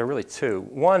 and there are really two.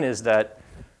 One is that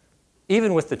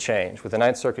even with the change, with the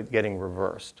Ninth Circuit getting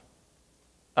reversed,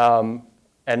 and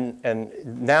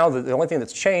now the only thing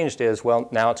that's changed is, well,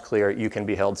 now it's clear you can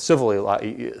be held civilly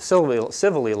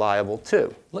liable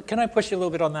too. Look, can I push you a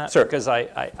little bit on that? Sure. Because Tell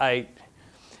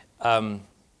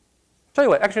you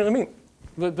what, actually,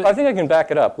 I think I can back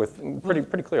it up with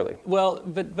pretty clearly. Well,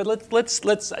 but let's.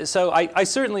 So I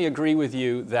certainly agree with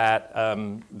you that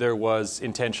there was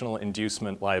intentional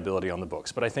inducement liability on the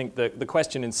books. But I think the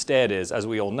question instead is, as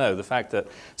we all know, the fact that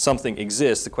something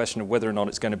exists, the question of whether or not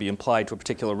it's going to be implied to a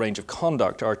particular range of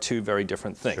conduct are two very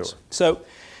different things. Sure.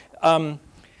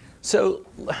 So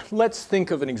let's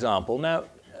think of an example now.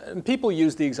 People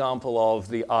use the example of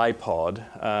the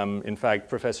iPod. In fact,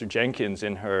 Professor Jenkins,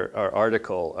 in her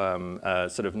article,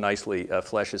 sort of nicely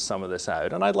fleshes some of this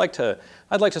out, and I'd like to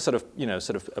sort of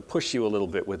push you a little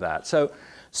bit with that. So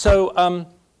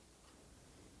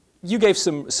you gave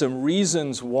some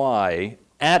reasons why,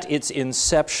 at its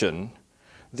inception,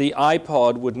 the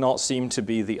iPod would not seem to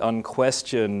be the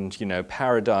unquestioned,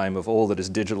 paradigm of all that is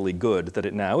digitally good that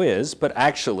it now is, but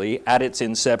actually, at its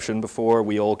inception, before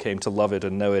we all came to love it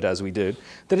and know it as we did,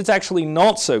 that it's actually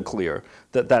not so clear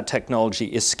that that technology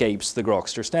escapes the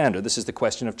Grokster standard. This is the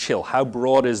question of chill. How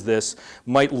broad is this?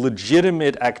 Might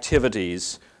legitimate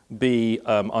activities be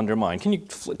undermined? Can you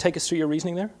take us through your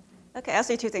reasoning there? Okay, I'll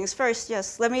say two things. First,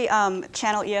 yes, let me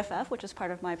channel EFF, which is part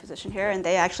of my position here, and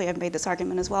they actually have made this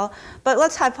argument as well. But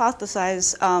let's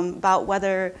hypothesize about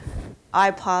whether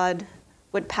iPod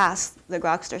would pass the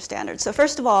Grokster standard. So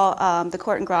first of all, the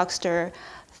court in Grokster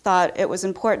thought it was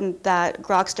important that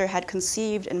Grokster had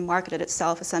conceived and marketed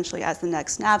itself essentially as the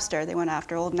next Napster. They went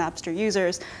after old Napster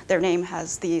users. Their name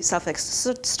has the suffix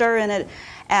 "ster" in it,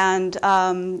 and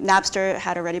Napster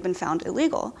had already been found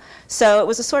illegal. So it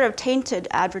was a sort of tainted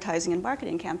advertising and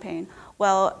marketing campaign.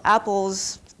 Well,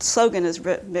 Apple's slogan is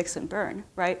 "Rip, Mix, and Burn,"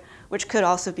 right? Which could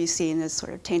also be seen as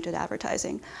sort of tainted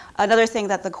advertising. Another thing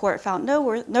that the court found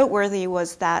noteworthy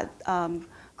was that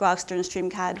Grokster and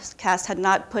Streamcast had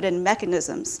not put in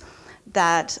mechanisms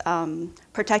that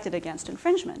protected against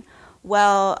infringement.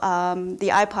 Well, the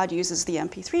iPod uses the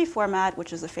MP3 format,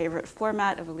 which is a favorite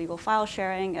format of illegal file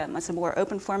sharing. It's a more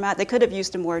open format. They could have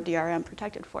used a more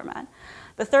DRM-protected format.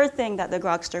 The third thing that the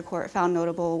Grokster court found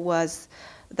notable was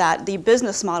that the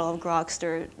business model of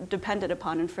Grokster depended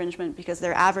upon infringement because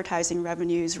their advertising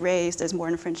revenues raised as more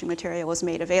infringing material was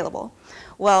made available.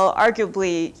 Well,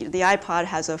 arguably, the iPod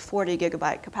has a 40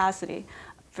 gigabyte capacity.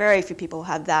 Very few people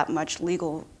have that much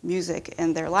legal music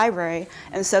in their library,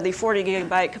 and so the 40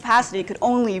 gigabyte capacity could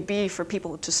only be for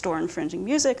people to store infringing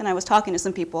music. And I was talking to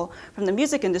some people from the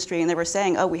music industry, and they were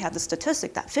saying, oh, we have the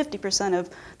statistic that 50% of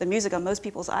the music on most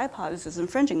people's iPods is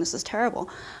infringing. This is terrible.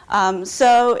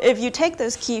 So if you take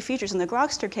those key features in the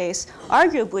Grokster case,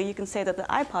 arguably you can say that the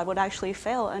iPod would actually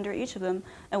fail under each of them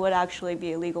and would actually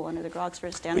be illegal under the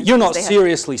Grokster standard. But you're not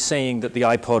seriously saying that the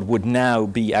iPod would now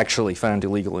be actually found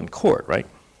illegal in court, right?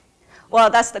 Well,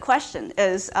 that's the question,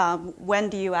 is when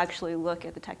do you actually look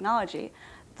at the technology?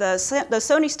 The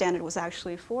Sony standard was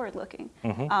actually forward-looking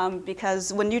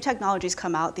because when new technologies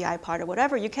come out, the iPod or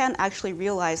whatever, you can't actually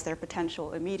realize their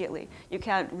potential immediately. You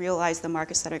can't realize the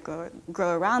markets that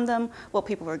grow around them, what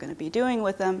people are going to be doing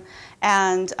with them.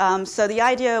 And so the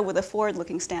idea with a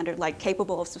forward-looking standard, like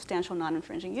capable of substantial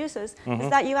non-infringing uses, is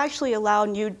that you actually allow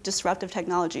new disruptive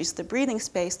technologies the breathing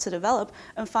space to develop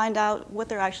and find out what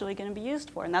they're actually going to be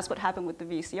used for. And that's what happened with the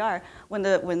VCR. When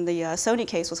the Sony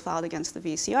case was filed against the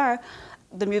VCR,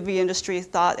 the movie industry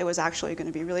thought it was actually going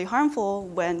to be really harmful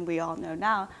when we all know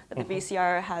now that the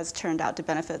VCR has turned out to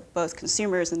benefit both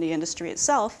consumers and the industry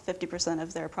itself. 50%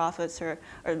 of their profits, or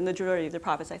the majority of their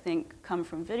profits, I think, come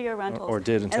from video rentals. Or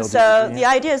did until. And so the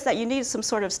idea is that you need some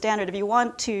sort of standard. If you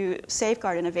want to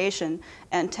safeguard innovation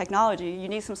and technology, you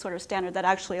need some sort of standard that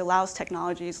actually allows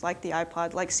technologies like the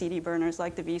iPod, like CD burners,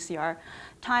 like the VCR,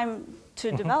 time to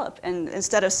develop, and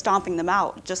instead of stomping them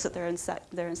out just at their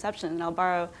inception. And I'll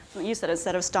borrow what you said,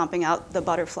 instead of stomping out the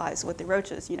butterflies with the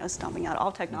roaches, stomping out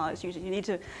all technologies, you need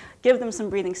to give them some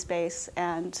breathing space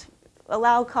and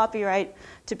allow copyright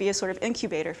to be a sort of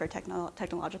incubator for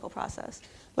technological process.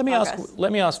 Let me progress.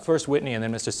 ask first Whitney, and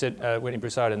then Whitney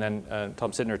Broussard, and then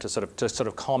Tom Sydnor to sort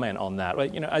of comment on that.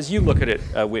 Right? You know, as you look at it,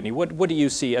 Whitney, what do you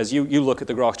see as you look at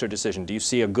the Grokster decision? Do you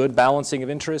see a good balancing of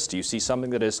interests? Do you see something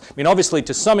that is? I mean, obviously,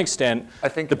 to some extent, I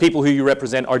think the people who you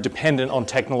represent are dependent on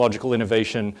technological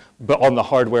innovation, but on the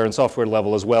hardware and software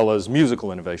level as well as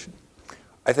musical innovation.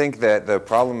 I think that the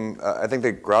problem, I think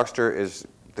that Grokster is,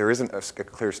 there isn't a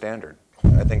clear standard.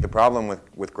 I think the problem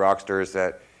with Grokster is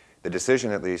that the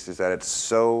decision, at least, is that it's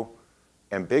so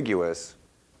ambiguous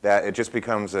that it just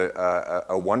becomes a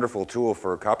wonderful tool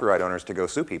for copyright owners to go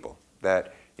sue people.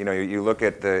 That, you know, you look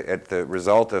at the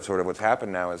result of sort of what's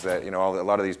happened now is that, you know, a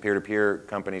lot of these peer-to-peer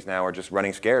companies now are just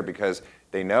running scared because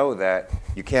they know that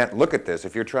you can't look at this.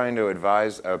 If you're trying to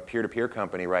advise a peer-to-peer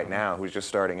company right now who's just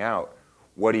starting out,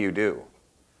 what do you do?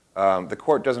 The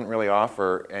court doesn't really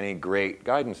offer any great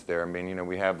guidance there. I mean, you know,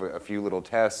 we have a few little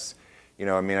tests. You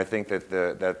know, I mean, I think that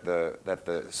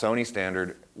the Sony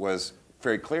standard was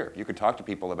very clear. You could talk to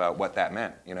people about what that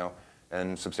meant, you know,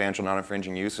 and substantial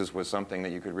non-infringing uses was something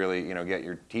that you could really, you know, get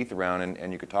your teeth around,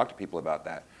 and you could talk to people about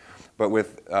that. But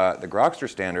with the Grokster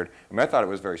standard, I mean, I thought it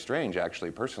was very strange,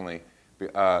 actually, personally,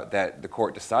 that the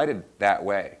court decided that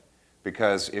way.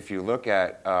 Because if you look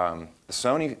at the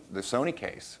Sony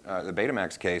case, the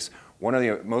Betamax case, one of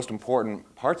the most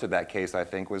important parts of that case, I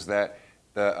think, was that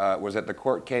the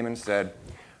court came and said,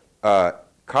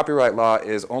 copyright law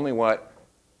is only what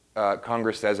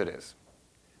Congress says it is.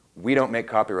 We don't make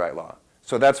copyright law.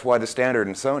 So that's why the standard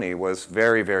in Sony was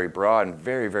very, very broad and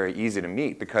very, very easy to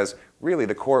meet, because really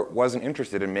the court wasn't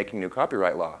interested in making new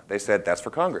copyright law. They said, that's for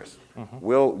Congress.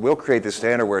 We'll create this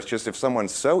standard where it's just if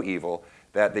someone's so evil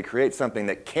that they create something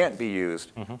that can't be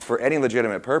used for any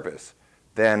legitimate purpose,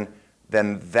 then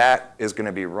that is going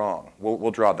to be wrong.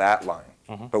 We'll draw that line.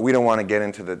 But we don't want to get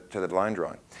into the line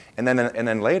drawing. And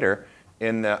then later,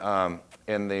 in the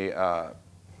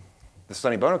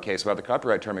Sonny Bono case about the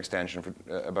copyright term extension for,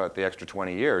 about the extra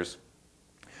 20 years,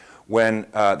 when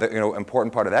the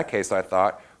important part of that case, I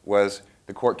thought, was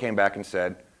the court came back and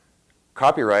said,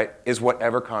 copyright is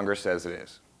whatever Congress says it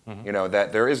is. You know,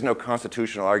 that there is no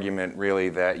constitutional argument, really,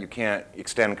 that you can't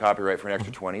extend copyright for an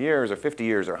extra 20 years or 50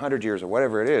 years or 100 years or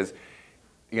whatever it is.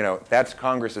 You know, that's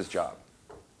Congress's job.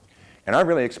 And I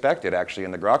really expected, actually,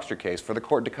 in the Grokster case, for the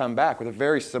court to come back with a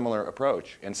very similar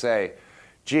approach and say,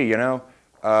 gee, you know,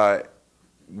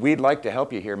 we'd like to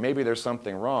help you here. Maybe there's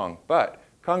something wrong. But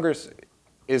Congress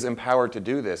is empowered to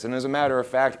do this. And as a matter of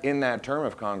fact, in that term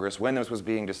of Congress, when this was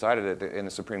being decided in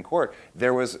the Supreme Court,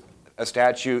 there was a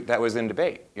statute that was in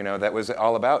debate, you know, that was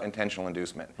all about intentional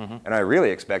inducement. And I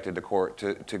really expected the court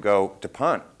to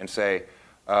punt and say,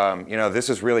 you know, this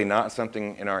is really not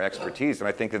something in our expertise. And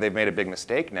I think that they've made a big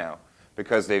mistake now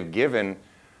because they've given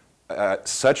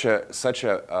such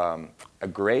a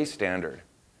gray standard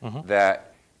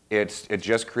that it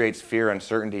just creates fear,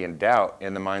 uncertainty, and doubt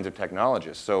in the minds of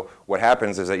technologists. So what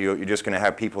happens is that you're just going to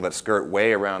have people that skirt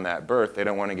way around that berth. They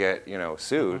don't want to get, you know,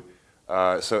 sued.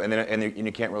 And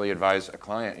you can't really advise a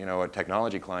client, you know, a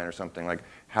technology client or something, like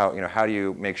how do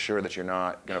you make sure that you're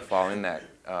not going to fall in that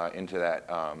into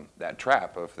that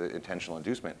trap of the intentional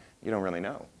inducement? You don't really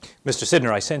know. Mr.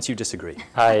 Sydnor, I sense you disagree.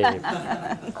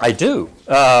 I do.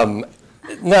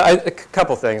 No, a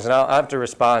couple things, and I'll have to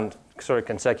respond sort of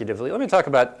consecutively. Let me talk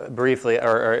about briefly,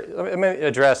 or let me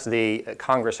address the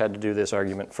Congress had to do this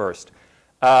argument first.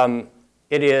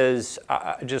 It is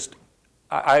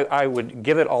I would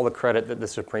give it all the credit that the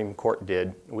Supreme Court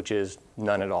did, which is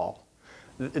none at all.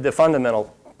 The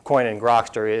fundamental point in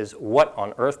Grokster is, what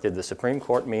on earth did the Supreme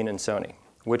Court mean in Sony?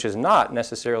 Which is not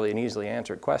necessarily an easily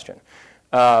answered question.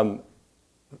 The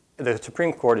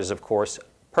Supreme Court is, of course,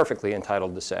 perfectly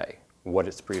entitled to say what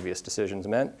its previous decisions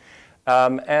meant.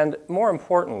 And more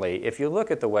importantly, if you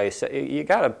look at the way, you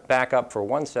got to back up for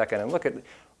 1 second and look at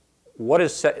what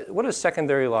is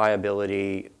secondary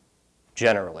liability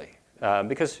generally.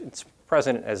 Because it's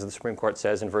present, as the Supreme Court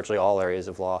says, in virtually all areas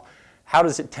of law. How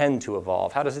does it tend to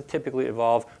evolve? How does it typically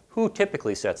evolve? Who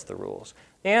typically sets the rules?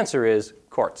 The answer is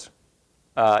courts.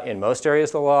 In most areas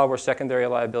of the law where secondary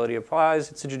liability applies,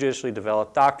 it's a judicially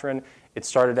developed doctrine. It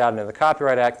started out under the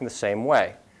Copyright Act in the same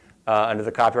way. Under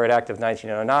the Copyright Act of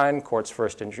 1909, courts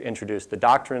first introduced the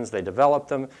doctrines. They developed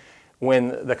them.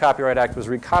 When the Copyright Act was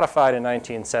recodified in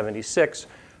 1976,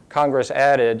 Congress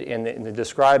added in the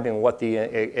describing what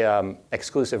the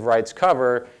exclusive rights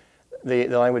cover, the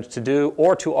language to do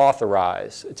or to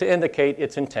authorize, to indicate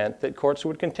its intent that courts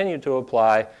would continue to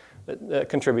apply the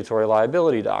contributory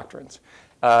liability doctrines.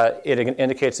 It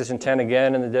indicates this intent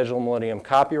again in the Digital Millennium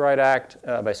Copyright Act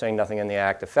by saying nothing in the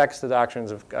act affects the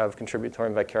doctrines of contributory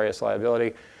and vicarious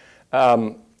liability.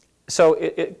 So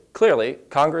clearly,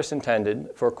 Congress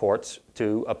intended for courts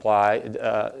to apply,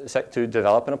 to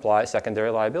develop and apply secondary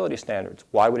liability standards.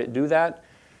 Why would it do that?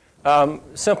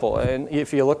 Simple. And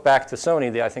if you look back to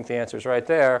Sony, I think the answer is right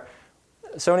there.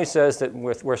 Sony says that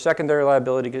where secondary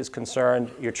liability is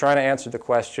concerned, you're trying to answer the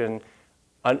question,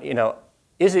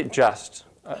 is it just,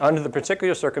 under the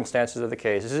particular circumstances of the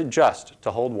case, is it just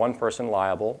to hold one person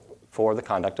liable for the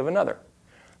conduct of another?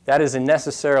 That is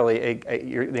necessarily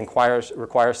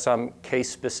requires some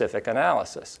case-specific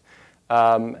analysis.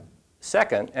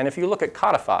 Second, and if you look at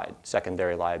codified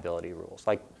secondary liability rules,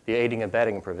 like the aiding and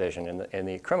abetting provision in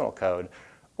the criminal code,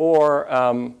 or,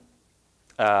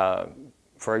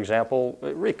 for example,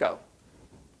 RICO,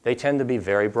 they tend to be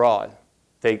very broad.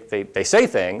 They say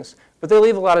things, but they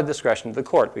leave a lot of discretion to the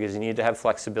court because you need to have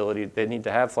flexibility. They need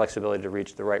to have flexibility to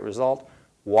reach the right result.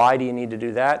 Why do you need to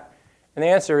do that? And the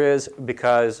answer is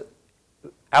because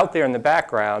out there in the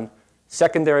background,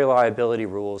 secondary liability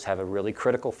rules have a really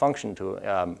critical function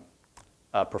to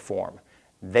perform.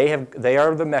 They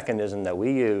are the mechanism that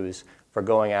we use for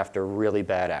going after really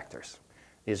bad actors.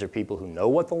 These are people who know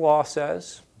what the law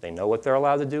says. They know what they're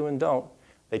allowed to do and don't.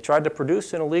 They tried to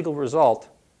produce an illegal result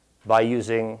by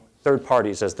using third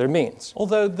parties as their means.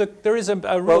 Although there is a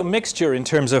real mixture in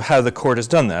terms of how the court has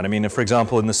done that. I mean, for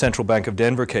example, in the Central Bank of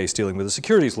Denver case dealing with the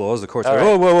securities laws, the court said,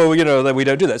 oh, well, that we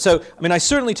don't do that. So, I mean, I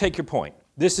certainly take your point.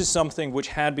 This is something which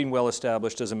had been well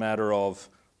established as a matter of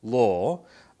law,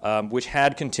 which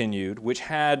had continued, which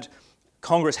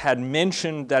Congress had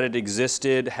mentioned that it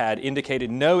existed, had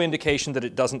indicated no indication that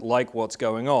it doesn't like what's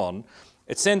going on.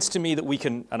 It seems to me that we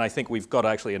can, and I think we've got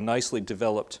actually a nicely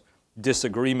developed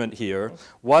disagreement here.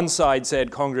 One side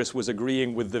said Congress was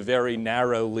agreeing with the very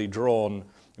narrowly drawn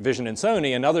vision in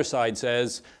Sony. Another side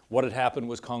says what had happened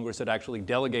was Congress had actually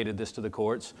delegated this to the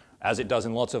courts, as it does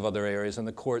in lots of other areas, and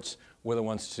the courts were the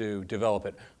ones to develop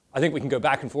it. I think we can go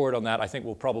back and forward on that. I think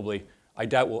we'll probably, I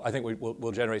think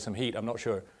we'll generate some heat. I'm not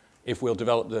sure if we'll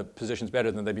develop the positions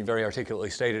better than they've been very articulately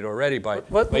stated already by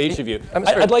each of you.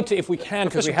 I'd like to, if we can,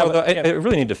 because we have... I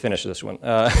really need to finish this one.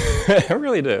 I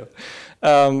really do.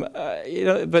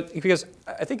 But because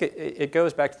I think it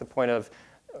goes back to the point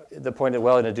that,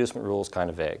 well, an inducement rule is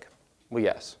kind of vague. Well,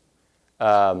 yes.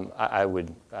 I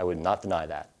would not deny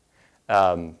that.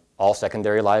 All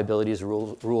secondary liabilities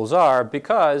rules are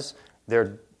because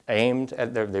they're aimed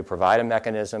at, they provide a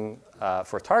mechanism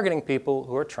for targeting people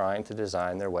who are trying to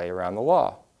design their way around the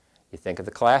law. You think of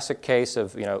the classic case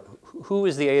of, who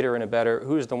is the aider and abetter,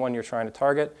 who is the one you're trying to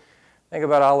target? Think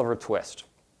about Oliver Twist.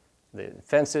 The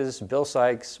Fences, Bill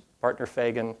Sykes, partner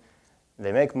Fagan,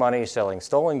 they make money selling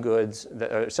stolen goods,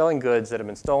 selling goods that have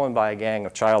been stolen by a gang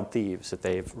of child thieves that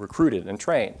they've recruited and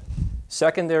trained.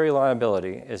 Secondary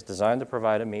liability is designed to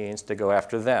provide a means to go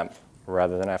after them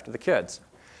rather than after the kids.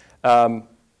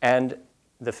 And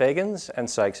the Fagans and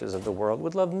Sykeses of the world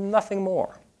would love nothing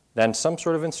more than some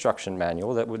sort of instruction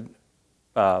manual that would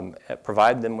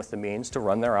provide them with the means to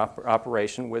run their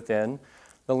operation within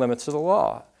the limits of the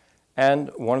law.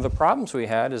 And one of the problems we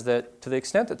had is that to the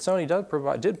extent that Sony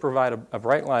did provide a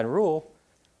bright line rule,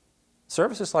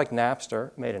 services like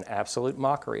Napster made an absolute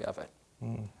mockery of it.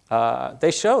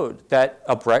 They showed that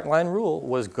a bright line rule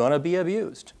was going to be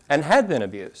abused and had been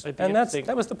abused, and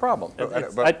that was the problem.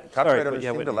 But copyright owners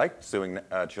seem to like suing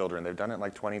children. They've done it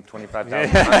like 25,000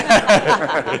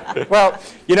 times. Well,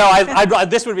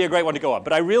 this would be a great one to go on,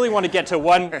 but I really want to get to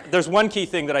one. There's one key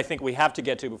thing that I think we have to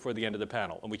get to before the end of the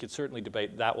panel, and we could certainly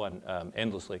debate that one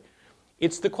endlessly.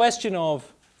 It's the question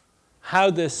of how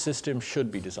this system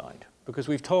should be designed, because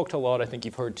we've talked a lot. I think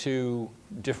you've heard two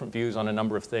different views on a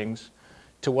number of things.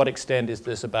 To what extent is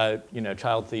this about,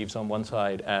 child thieves on one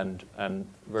side and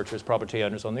virtuous property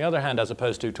owners on the other hand, as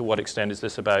opposed to what extent is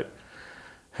this about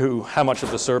how much of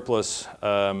the surplus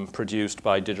produced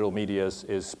by digital media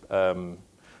is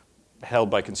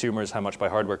held by consumers, how much by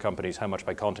hardware companies, how much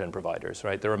by content providers,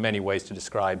 right? There are many ways to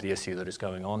describe the issue that is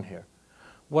going on here.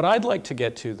 What I'd like to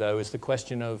get to, though, is the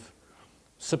question of,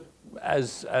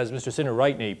 as Mr. Sydnor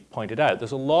rightly pointed out,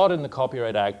 there's a lot in the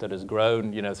Copyright Act that has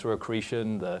grown, through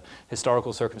accretion. The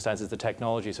historical circumstances, the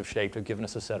technologies have shaped, have given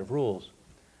us a set of rules.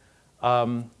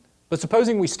 But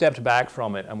supposing we stepped back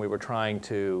from it and we were trying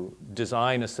to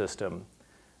design a system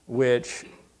which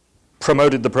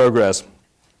promoted the progress,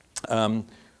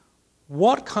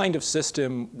 what kind of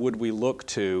system would we look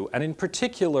to? And in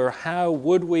particular, how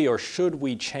would we or should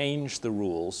we change the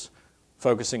rules,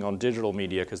 focusing on digital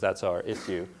media, because that's our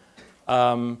issue,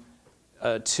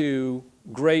 to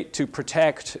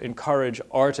protect, encourage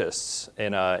artists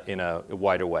in a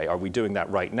wider way? Are we doing that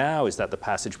right now? Is that the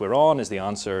passage we're on? Is the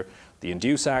answer the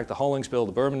Induce Act, the Hollings Bill,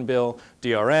 the Berman Bill,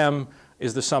 DRM?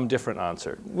 Is there some different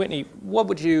answer? Whitney,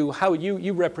 how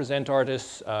you represent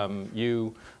artists,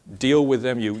 you deal with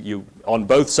them, you on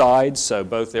both sides, so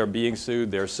both they're being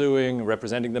sued, they're suing,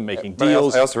 representing them, making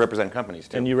deals. I also represent companies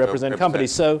too. And you represent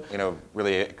companies, so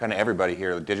really kind of everybody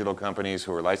here, the digital companies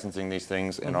who are licensing these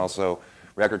things, and also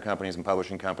record companies and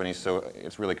publishing companies. So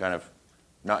it's really kind of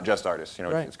not just artists,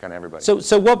 right. It's kind of everybody.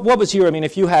 So what was your, I mean,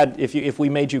 if we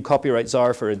made you copyright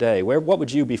czar for a day, what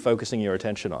would you be focusing your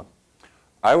attention on?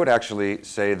 I would actually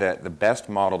say that the best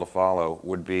model to follow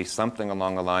would be something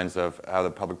along the lines of how the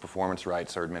public performance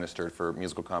rights are administered for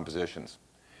musical compositions.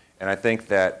 And I think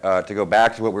that to go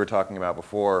back to what we were talking about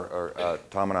before, or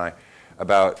Tom and I,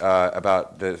 about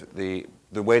the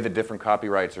way that different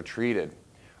copyrights are treated,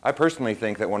 I personally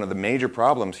think that one of the major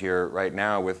problems here right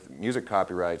now with music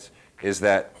copyrights is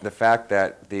that the fact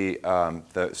that the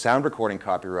sound recording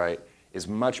copyright is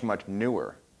much, much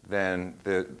newer than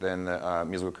the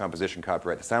musical composition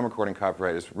copyright. The sound recording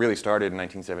copyright is really started in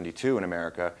 1972 in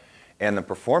America, and the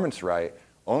performance right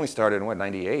only started in, what,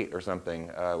 98 or something.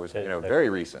 It was very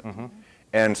recent. Mm-hmm.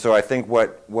 And so I think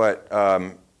what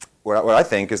I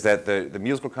think is that the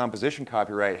musical composition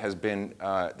copyright has been,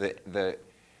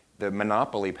 the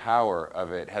monopoly power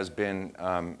of it has been,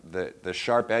 the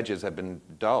sharp edges have been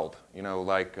dulled,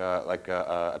 like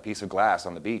a piece of glass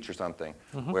on the beach or something,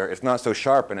 mm-hmm. where it's not so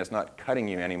sharp and it's not cutting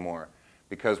you anymore.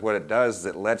 Because what it does is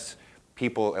it lets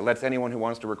anyone who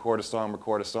wants to record a song.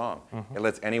 Mm-hmm. It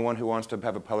lets anyone who wants to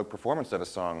have a public performance of a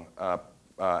song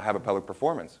have a public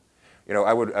performance.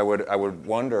 I would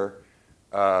wonder,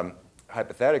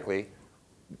 hypothetically,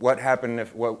 what happened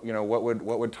if what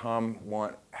would Tom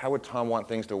want? How would Tom want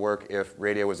things to work if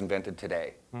radio was invented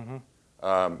today? Mm-hmm.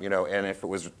 And if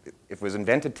it was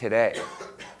invented today,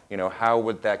 how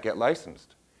would that get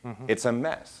licensed? Mm-hmm. It's a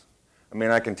mess. I mean,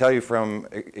 I can tell you from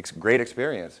great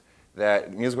experience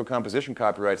that musical composition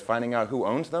copyrights, finding out who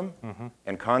owns them, mm-hmm.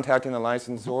 and contacting the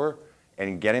licensor, mm-hmm.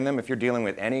 and getting them. If you're dealing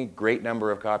with any great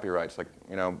number of copyrights, like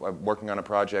I'm working on a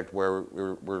project where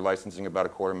we're licensing about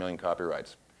 250,000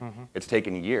 copyrights. Mm-hmm. It's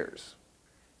taken years,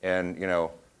 and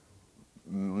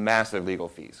massive legal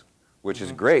fees, which mm-hmm.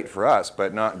 is great for us,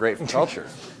 but not great for culture,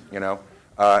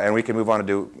 and we can move on to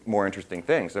do more interesting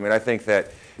things. I mean, I think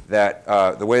that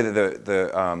the way that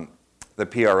the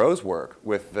PROs work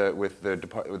with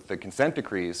the consent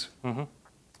decrees, mm-hmm.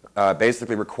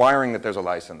 Basically requiring that there's a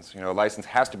license. A license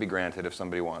has to be granted if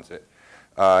somebody wants it,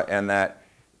 and that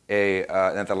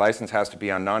the license has to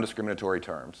be on non-discriminatory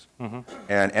terms. Mm-hmm.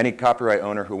 And any copyright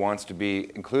owner who wants to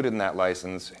be included in that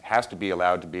license has to be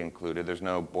allowed to be included. There's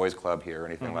no boys club here or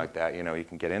anything mm-hmm. like that. You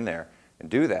can get in there and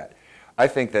do that. I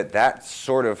think that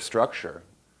sort of structure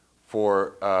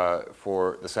for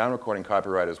the sound recording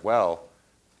copyright as well,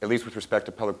 at least with respect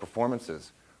to public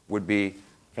performances, would be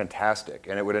fantastic,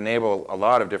 and it would enable a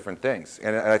lot of different things.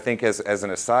 And I think as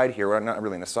an aside here, well, not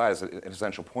really an aside, as an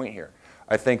essential point here,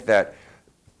 I think that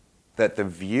the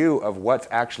view of what's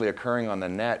actually occurring on the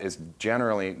net is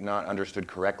generally not understood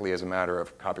correctly as a matter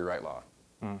of copyright law.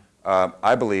 Mm.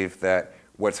 I believe that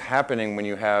what's happening when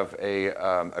you have say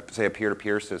a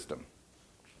peer-to-peer system,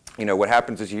 what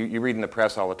happens is you read in the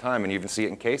press all the time, and you even see it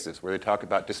in cases where they talk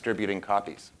about distributing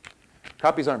copies.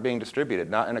 Copies aren't being distributed,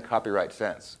 not in a copyright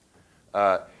sense.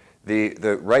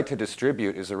 The right to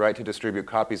distribute is the right to distribute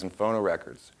copies and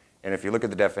phonorecords. And if you look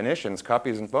at the definitions,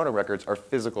 copies and phonorecords are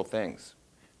physical things.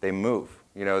 They move.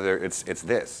 It's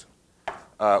this.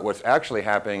 What's actually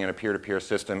happening in a peer-to-peer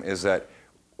system is that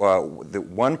the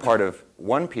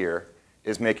one peer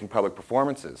is making public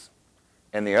performances,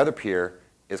 and the other peer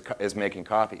is making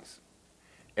copies.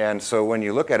 And so when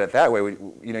you look at it that way,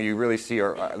 you really see,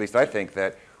 or at least I think,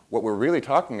 that what we're really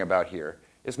talking about here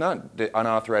is not the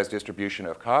unauthorized distribution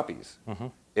of copies. Mm-hmm.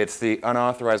 It's the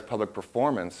unauthorized public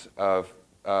performance of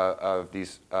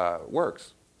these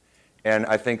works. And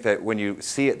I think that when you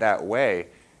see it that way,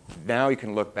 now you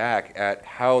can look back at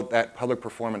how that public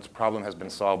performance problem has been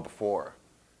solved before.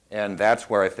 And that's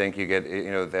where I think you get,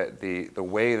 that the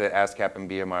way that ASCAP and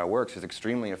BMI works is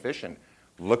extremely efficient.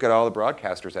 Look at all the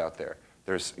broadcasters out there.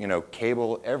 There's,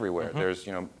 cable everywhere. Mm-hmm. There's,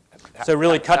 so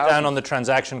really cut down on the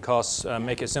transaction costs,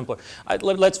 make it simpler.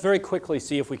 Let's very quickly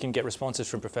see if we can get responses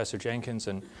from Professor Jenkins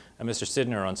and Mr.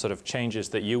 Sydnor on sort of changes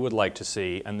that you would like to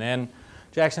see. And then,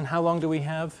 Jackson, how long do we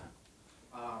have?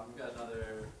 We've got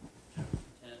another 10,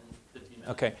 15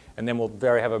 minutes. Okay. and then we'll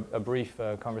have a brief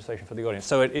conversation for the audience.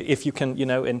 So if you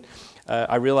can,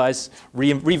 I realize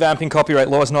revamping copyright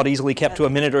law is not easily kept to a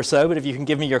minute or so, but if you can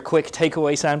give me your quick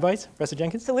takeaway soundbites, Professor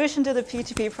Jenkins? Solution to the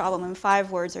P2P problem in 5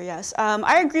 words or yes.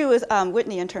 I agree with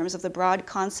Whitney in terms of the broad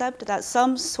concept that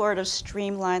some sort of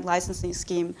streamlined licensing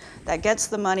scheme that gets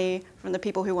the money from the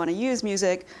people who want to use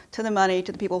music to the money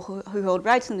to the people who hold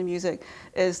rights in the music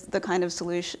is the kind of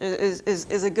solution,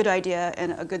 is a good idea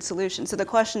and a good solution. So the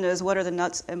question is, what are the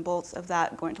nuts and bolts of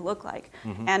that going to look like?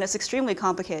 Mm-hmm. And it's extremely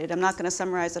complicated. I'm not going to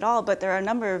summarize it all, but there are a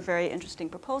number of very interesting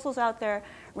proposals out there,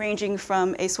 ranging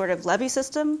from a sort of levy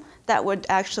system that would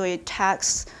actually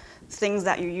tax things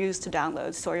that you use to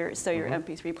download, so your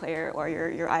MP3 player or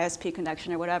your ISP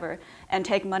connection or whatever, and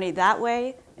take money that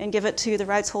way and give it to the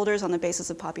rights holders on the basis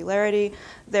of popularity.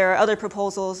 There are other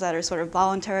proposals that are sort of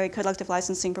voluntary collective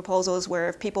licensing proposals where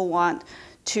if people want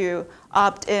to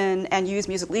opt in and use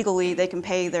music legally, they can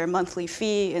pay their monthly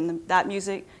fee and that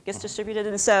music gets distributed.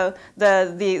 And so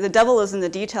the devil is in the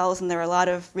details, and there are a lot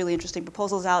of really interesting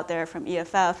proposals out there from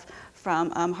EFF,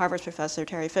 from Harvard's Professor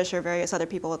Terry Fisher, various other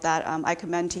people that I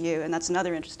commend to you, and that's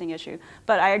another interesting issue.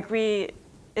 But I agree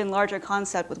in larger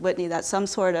concept with Whitney that some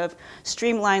sort of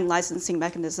streamlined licensing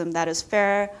mechanism that is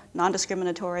fair,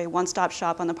 non-discriminatory, one-stop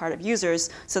shop on the part of users,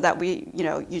 so that you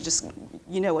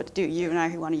know what to do, you and I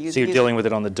who want to use. So you're dealing with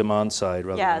it on the demand side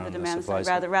rather than on the demand side,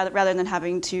 side. rather than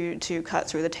having to cut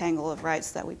through the tangle of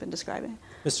rights that we've been describing.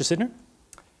 Mr. Sydnor?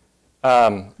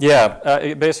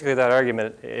 Basically the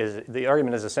argument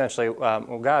is essentially,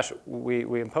 well, gosh,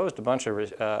 we imposed a bunch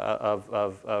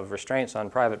of restraints on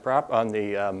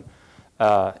the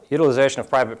utilization of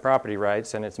private property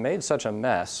rights, and it's made such a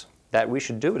mess that we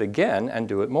should do it again and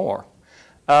do it more.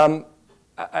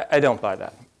 I don't buy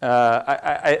that.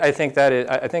 I think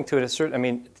to a certain, I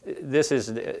mean,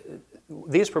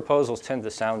 these proposals tend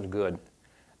to sound good,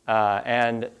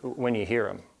 and when you hear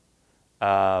them.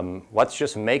 Let's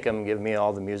just make them give me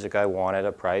all the music I want at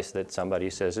a price that somebody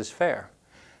says is fair.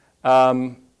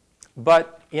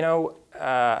 But,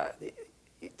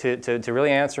 to really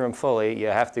answer them fully, you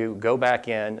have to go back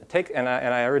in, and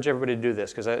I urge everybody to do this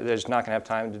because they're just not going to have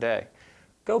time today.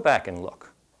 Go back and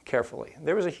look carefully.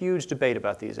 There was a huge debate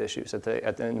about these issues in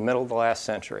the middle of the last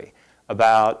century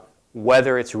about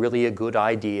whether it's really a good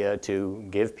idea to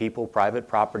give people private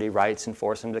property rights and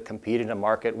force them to compete in a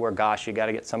market where, gosh, you got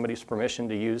to get somebody's permission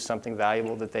to use something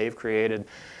valuable that they've created.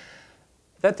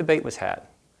 That debate was had.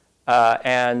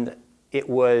 And it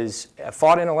was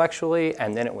fought intellectually,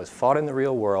 and then it was fought in the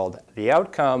real world. The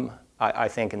outcome, I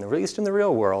think, at least in the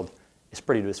real world, is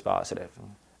pretty dispositive.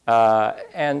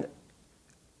 And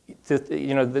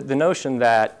the notion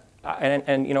that,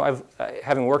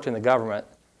 having worked in the government,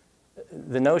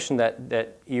 the notion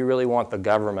that you really want the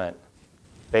government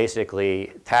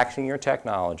basically taxing your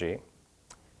technology,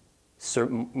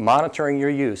 monitoring your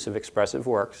use of expressive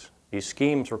works. These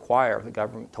schemes require the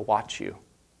government to watch you,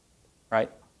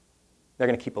 right? They're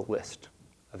going to keep a list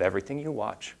of everything you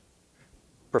watch.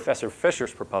 Professor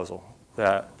Fisher's proposal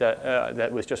that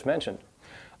was just mentioned,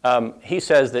 he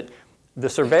says that the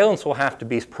surveillance will have to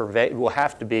be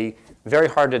very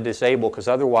hard to disable because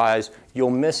otherwise you'll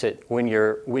miss it when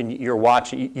you're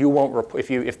watching. You won't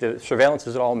if the surveillance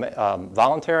is at all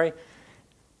voluntary,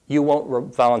 you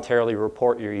won't voluntarily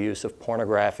report your use of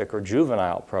pornographic or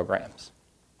juvenile programs.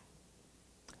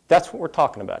 That's what we're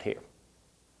talking about here.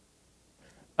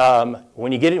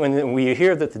 When you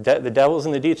hear that the devil's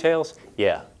in the details,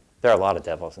 yeah, there are a lot of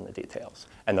devils in the details,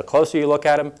 and the closer you look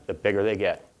at them, the bigger they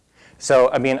get.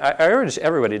 So, I mean, I urge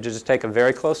everybody to just take a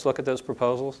very close look at those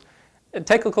proposals. And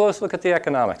take a close look at the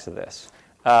economics of this.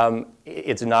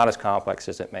 It's not as complex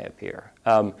as it may appear.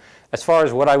 As far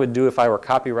as what I would do if I were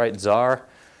copyright czar,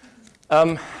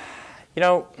 I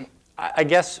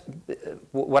guess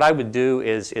what I would do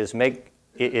is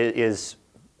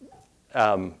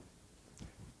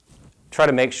try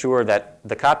to make sure that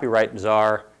the copyright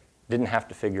czar didn't have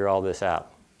to figure all this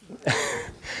out.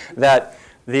 that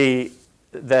the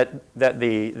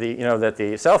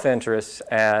self-interest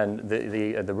and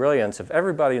the brilliance of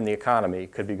everybody in the economy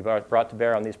could be brought to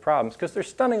bear on these problems because they're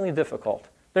stunningly difficult.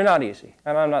 They're not easy,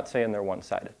 and I'm not saying they're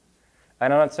one-sided.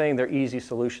 And I'm not saying they're easy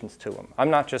solutions to them. I'm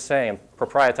not just saying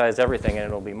proprietize everything and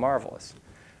it'll be marvelous.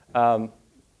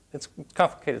 It's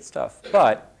complicated stuff,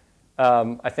 but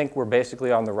I think we're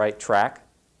basically on the right track.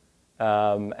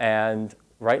 And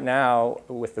right now,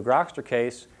 with the Grokster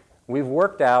case, we've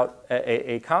worked out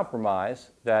a compromise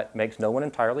that makes no one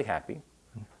entirely happy,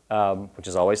 which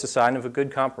is always a sign of a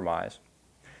good compromise.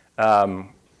 And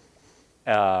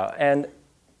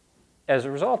as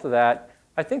a result of that,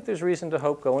 I think there's reason to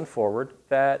hope going forward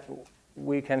that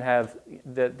we can have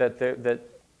that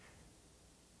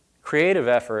creative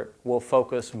effort will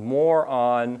focus more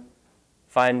on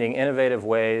finding innovative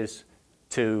ways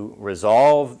to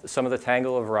resolve some of the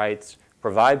tangle of rights,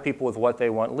 provide people with what they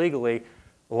want legally,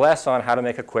 less on how to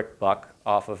make a quick buck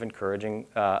off of encouraging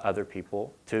other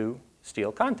people to steal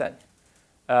content.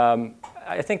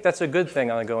 I think that's a good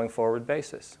thing on a going forward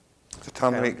basis. So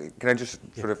Tom, can I just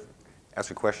sort of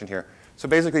ask a question here? So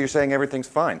basically you're saying everything's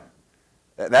fine.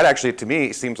 That actually, to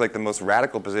me, seems like the most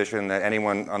radical position that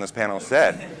anyone on this panel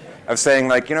said, of saying,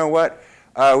 like, you know what,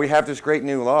 we have this great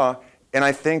new law, and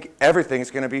I think everything's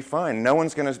going to be fine. No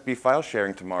one's going to be file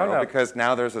sharing tomorrow because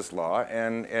now there's this law,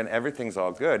 and everything's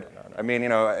all good. I mean, you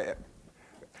know,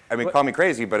 call me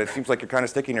crazy, but it seems like you're kind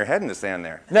of sticking your head in the sand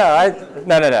there. No,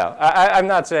 I'm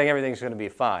not saying everything's going to be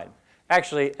fine.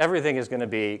 Actually, everything is going to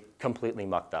be completely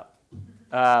mucked up.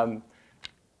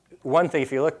 One thing,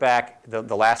 if you look back,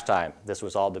 the last time this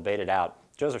was all debated out,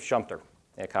 Joseph Schumpeter,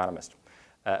 the economist,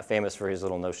 famous for his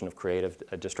little notion of creative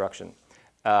destruction,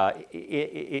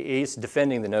 he's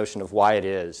defending the notion of why it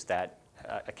is that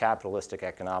a capitalistic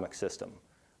economic system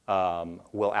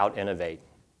will out-innovate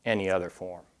any other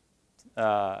form.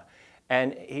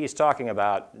 And he's talking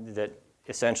about that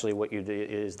essentially what you do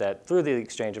is that through the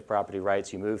exchange of property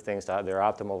rights, you move things to their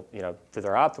optimal, to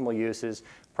their optimal uses.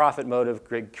 Profit motive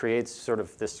creates sort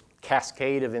of this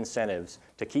cascade of incentives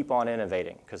to keep on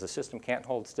innovating because the system can't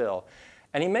hold still.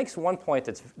 And he makes one point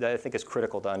that I think is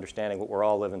critical to understanding what we're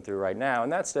all living through right now,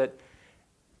 and that's that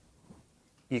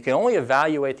you can only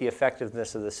evaluate the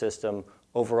effectiveness of the system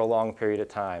over a long period of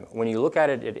time. When you look at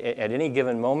it at any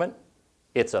given moment,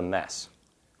 it's a mess.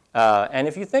 And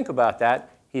if you think about that,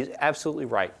 he's absolutely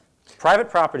right. Private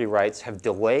property rights have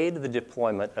delayed the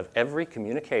deployment of every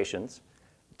communications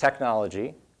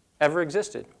technology ever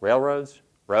existed. Railroads,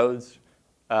 roads,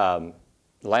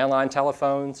 landline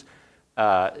telephones,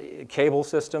 cable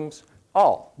systems,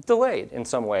 all delayed in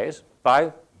some ways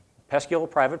by pesky old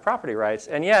private property rights.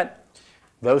 And yet,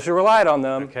 those who relied on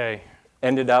them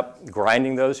ended up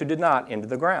grinding those who did not into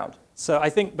the ground. So I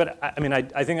think, but I mean, I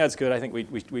think that's good. I think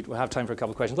we'll have time for a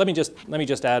couple of questions. Let me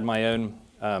just add my own.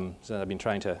 So I've been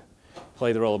trying to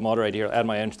play the role of moderator here. Add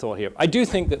my own thought here. I do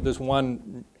think that there's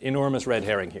one enormous red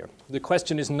herring here. The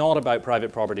question is not about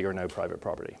private property or no private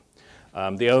property.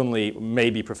 The only,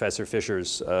 maybe Professor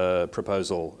Fisher's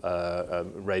proposal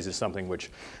raises something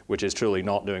which is truly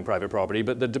not doing private property,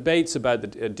 but the debates about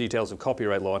the details of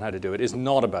copyright law and how to do it is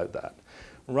not about that.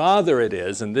 Rather it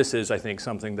is, and this is I think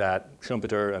something that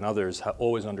Schumpeter and others have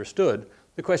always understood,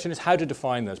 the question is how to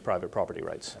define those private property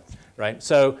rights, right?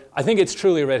 So I think it's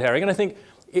truly a red herring, and I think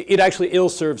it actually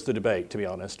ill-serves the debate, to be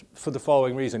honest, for the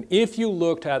following reason. If you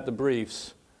looked at the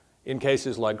briefs in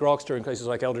cases like Grokster, in cases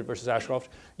like Eldred versus Ashcroft,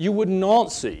 you would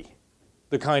not see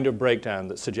the kind of breakdown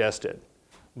that's suggested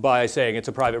by saying it's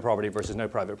a private property versus no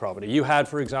private property. You had,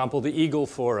 for example, the Eagle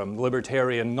Forum,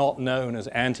 libertarian, not known as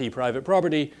anti-private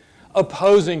property,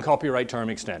 opposing copyright term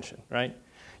extension, right?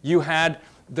 You had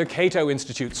the Cato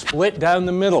Institute split down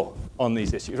the middle on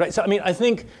these issues, right? So, I mean, I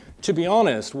think, to be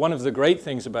honest, one of the great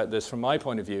things about this, from my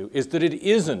point of view, is that it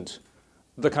isn't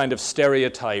the kind of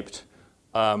stereotyped,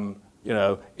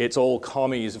 it's all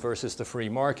commies versus the free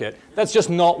market. That's just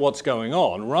not what's going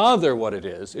on. Rather, what it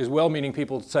is well-meaning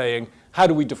people saying, how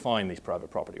do we define these private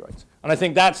property rights? And I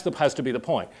think that has to be the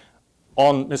point.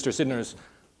 On Mr. Sydnor's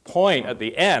point at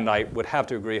the end, I would have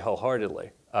to agree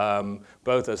wholeheartedly,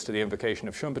 both as to the invocation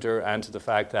of Schumpeter and to the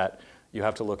fact that you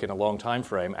have to look in a long time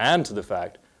frame, and to the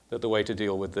fact that the way to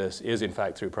deal with this is, in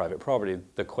fact, through private property.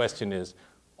 The question is,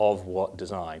 of what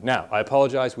design? Now, I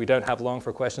apologize, we don't have long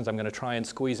for questions. I'm going to try and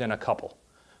squeeze in a couple.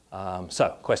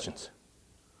 So, questions?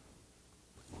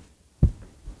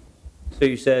 So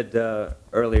you said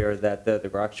earlier that the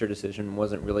Grokster decision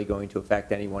wasn't really going to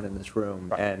affect anyone in this room.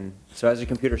 Right. And so as a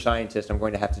computer scientist, I'm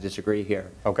going to have to disagree here.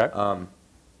 Okay.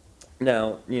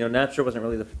 Now, Napster wasn't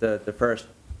really the first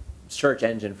search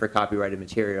engine for copyrighted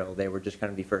material. They were just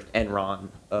kind of the first Enron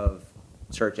of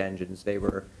search engines. They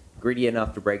were greedy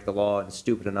enough to break the law and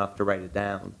stupid enough to write it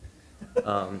down.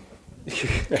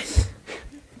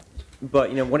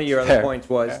 But one of your other points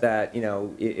was that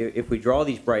if we draw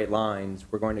these bright lines,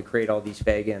 we're going to create all these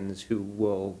Fagins who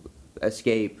will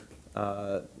escape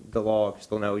the law because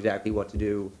they'll know exactly what to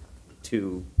do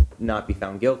to not be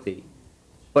found guilty.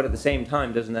 But at the same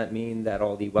time, doesn't that mean that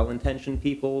all the well-intentioned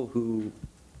people who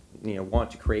want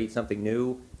to create something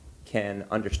new can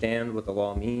understand what the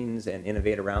law means and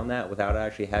innovate around that without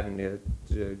actually having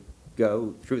to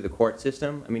go through the court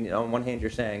system? I mean, on one hand,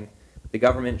 you're saying the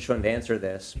government shouldn't answer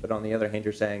this, but on the other hand,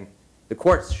 you're saying the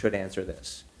courts should answer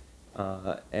this.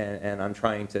 And I'm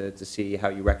trying to see how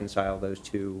you reconcile those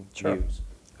two views.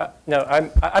 No,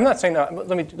 I'm not saying that.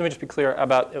 Let me just be clear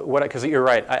about what, because you're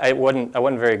right. I wasn't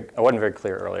very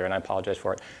clear earlier, and I apologize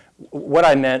for it. What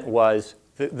I meant was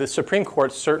the Supreme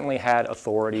Court certainly had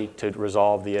authority to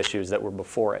resolve the issues that were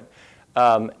before it.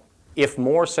 If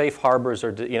more safe harbors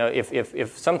are,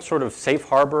 if some sort of safe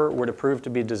harbor were to prove to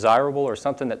be desirable or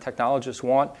something that technologists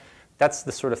want, that's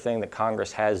the sort of thing that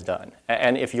Congress has done.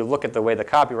 And if you look at the way the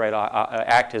Copyright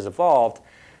Act has evolved,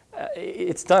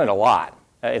 it's done it a lot.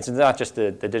 It's not just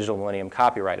the Digital Millennium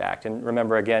Copyright Act. And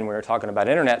remember, again, we were talking about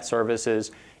internet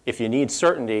services. If you need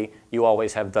certainty, you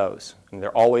always have those, and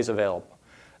they're always available.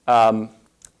 And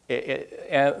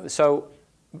so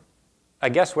I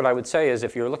guess what I would say is,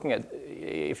 if you're looking at,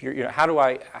 how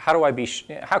can I be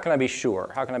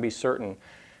sure? How can I be certain?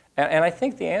 And I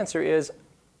think the answer is,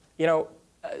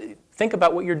 think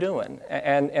about what you're doing.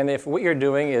 And if what you're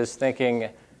doing is thinking,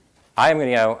 I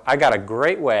got a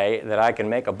great way that I can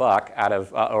make a buck out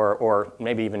of, or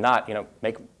maybe even not,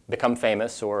 become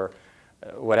famous, or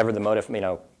whatever the motive,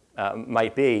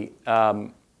 might be,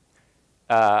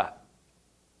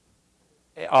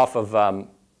 off of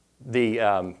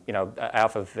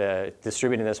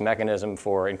distributing this mechanism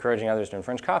for encouraging others to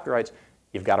infringe copyrights,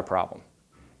 you've got a problem.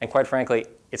 And quite frankly,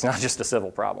 it's not just a civil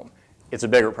problem. It's a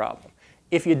bigger problem.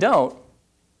 If you don't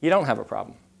have a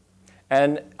problem.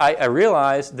 And I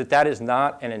realize that is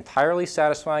not an entirely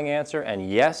satisfying answer, and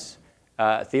yes,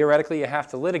 theoretically you have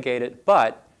to litigate it,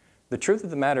 but the truth of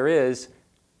the matter is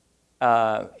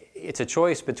it's a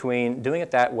choice between doing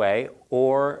it that way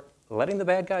or letting the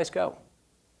bad guys go.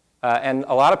 And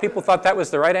a lot of people thought that was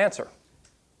the right answer.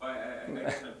 I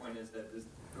guess my point is that this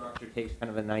Grokster takes kind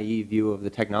of a naive view of the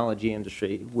technology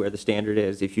industry, where the standard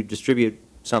is if you distribute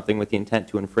something with the intent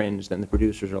to infringe, then the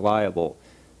producers are liable.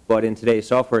 But in today's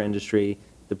software industry,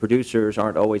 the producers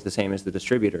aren't always the same as the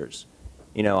distributors.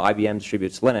 IBM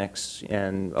distributes Linux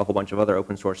and a whole bunch of other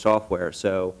open source software.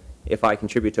 So if I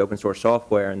contribute to open source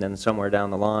software and then somewhere down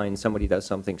the line somebody does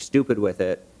something stupid with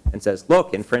it and says,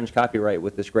 look, infringe copyright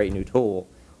with this great new tool,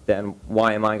 then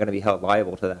why am I going to be held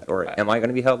liable to that? Or am I going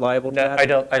to be held liable to that? I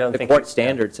don't think the court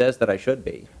standard says that I should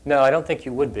be. No, I don't think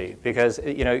you would be, because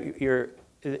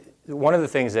one of the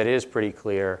things that is pretty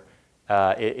clear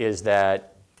is that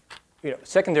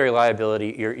secondary liability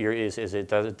is a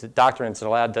doctrine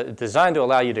that's designed to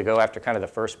allow you to go after kind of the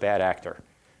first bad actor.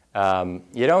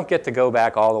 You don't get to go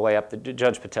back all the way up.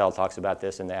 Judge Patel talks about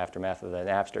this in the aftermath of the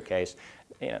Napster case.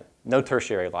 No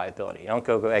tertiary liability. You don't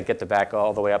get to back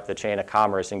all the way up the chain of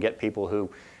commerce and get people who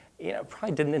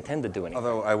probably didn't intend to do anything.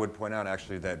 Although I would point out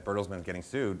actually that Bertelsmann's getting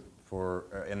sued for,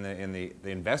 the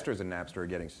investors in Napster are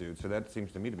getting sued. So that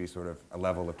seems to me to be sort of a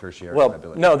level of tertiary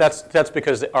liability. No, that's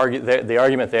because the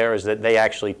argument there is that they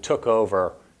actually took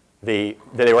over that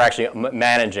they were actually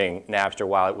managing Napster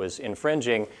while it was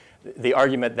infringing. The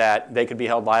argument that they could be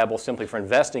held liable simply for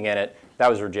investing in it, that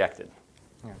was rejected.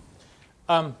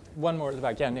 Yeah. One more at the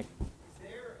back. Yeah, Nick. Is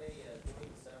there a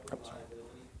joint several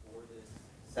liability for this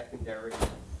secondary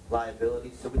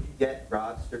liability? So would you get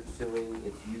Grokster suing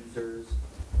its users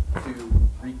to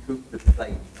recoup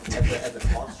as a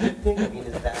cost shifting? I mean,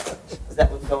 is that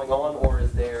what's going on, or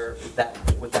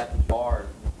would that be barred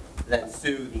to then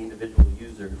sue the individual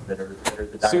users that are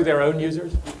the direct sue their own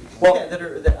users? Well, yeah,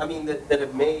 that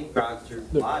have made Grokster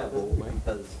liable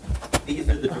because these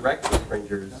are the direct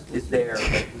infringers. Is there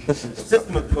a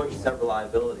system of joint and several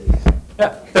liability?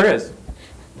 Yeah, there is.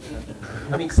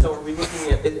 I mean, so are we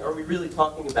really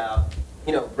talking about,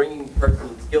 bringing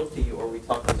persons guilty, or are we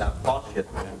talking about cost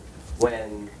shifting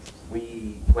when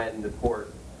the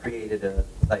court created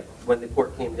when the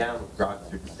court came down with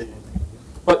Grokster decision?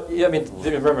 But yeah, I mean,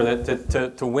 remember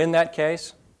that to win that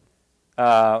case,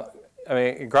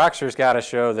 Grokster's got to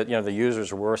show that the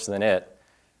users are worse than it.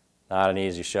 Not an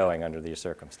easy showing under these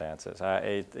circumstances.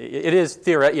 It is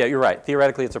theoretically. Yeah, you're right.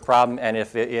 Theoretically, it's a problem. And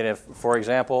if, for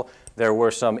example, there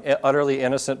were some utterly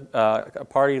innocent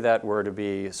party that were to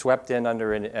be swept in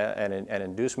under an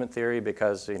inducement theory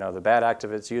because the bad act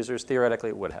of its users, theoretically,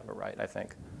 it would have a right, I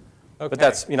think. Okay. But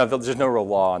that's there's no real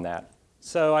law on that.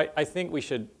 So I think we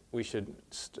should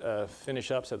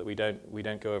finish up so that we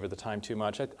don't go over the time too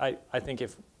much. I think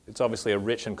it's obviously a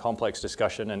rich and complex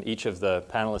discussion, and each of the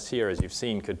panelists here, as you've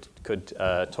seen, could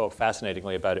talk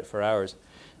fascinatingly about it for hours.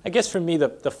 I guess for me, the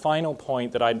final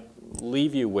point that I'd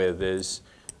leave you with is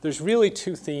there's really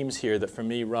two themes here that for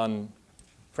me run,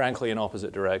 frankly, in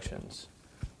opposite directions.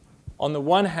 On the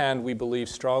one hand, we believe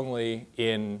strongly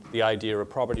in the idea of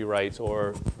property rights,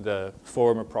 or the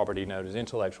form of property known as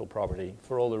intellectual property,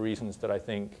 for all the reasons that I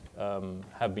think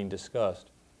have been discussed.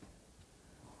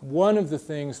 One of the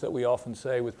things that we often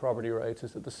say with property rights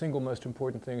is that the single most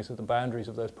important thing is that the boundaries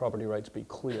of those property rights be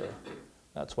clear.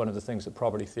 That's one of the things that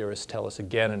property theorists tell us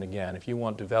again and again. If you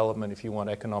want development, if you want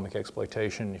economic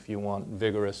exploitation, if you want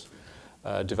vigorous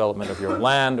development of your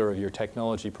land or of your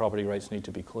technology, property rights need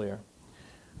to be clear.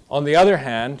 On the other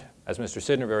hand, as Mr.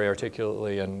 Sydnor very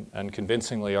articulately and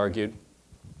convincingly argued,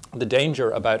 the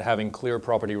danger about having clear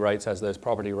property rights as those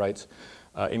property rights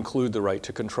include the right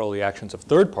to control the actions of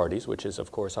third parties, which is,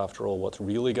 of course, after all, what's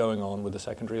really going on with the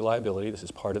secondary liability. This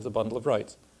is part of the bundle of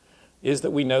rights, is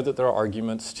that we know that there are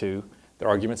arguments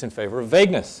in favor of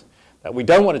vagueness, that we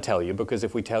don't want to tell you, because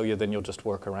if we tell you, then you'll just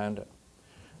work around it.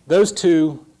 Those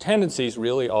two tendencies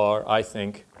really are, I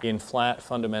think, in flat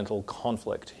fundamental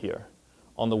conflict here.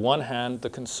 On the one hand, the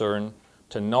concern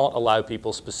to not allow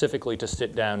people specifically to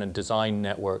sit down and design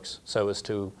networks so as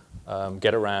to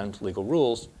get around legal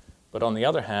rules. But on the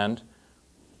other hand,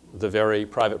 the very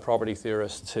private property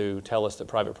theorists who tell us that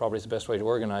private property is the best way to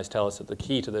organize tell us that the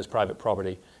key to this private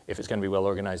property, if it's going to be well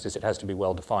organized, is it has to be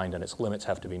well defined and its limits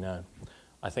have to be known.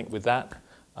 I think with that,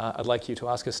 I'd like you to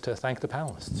ask us to thank the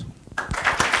panelists.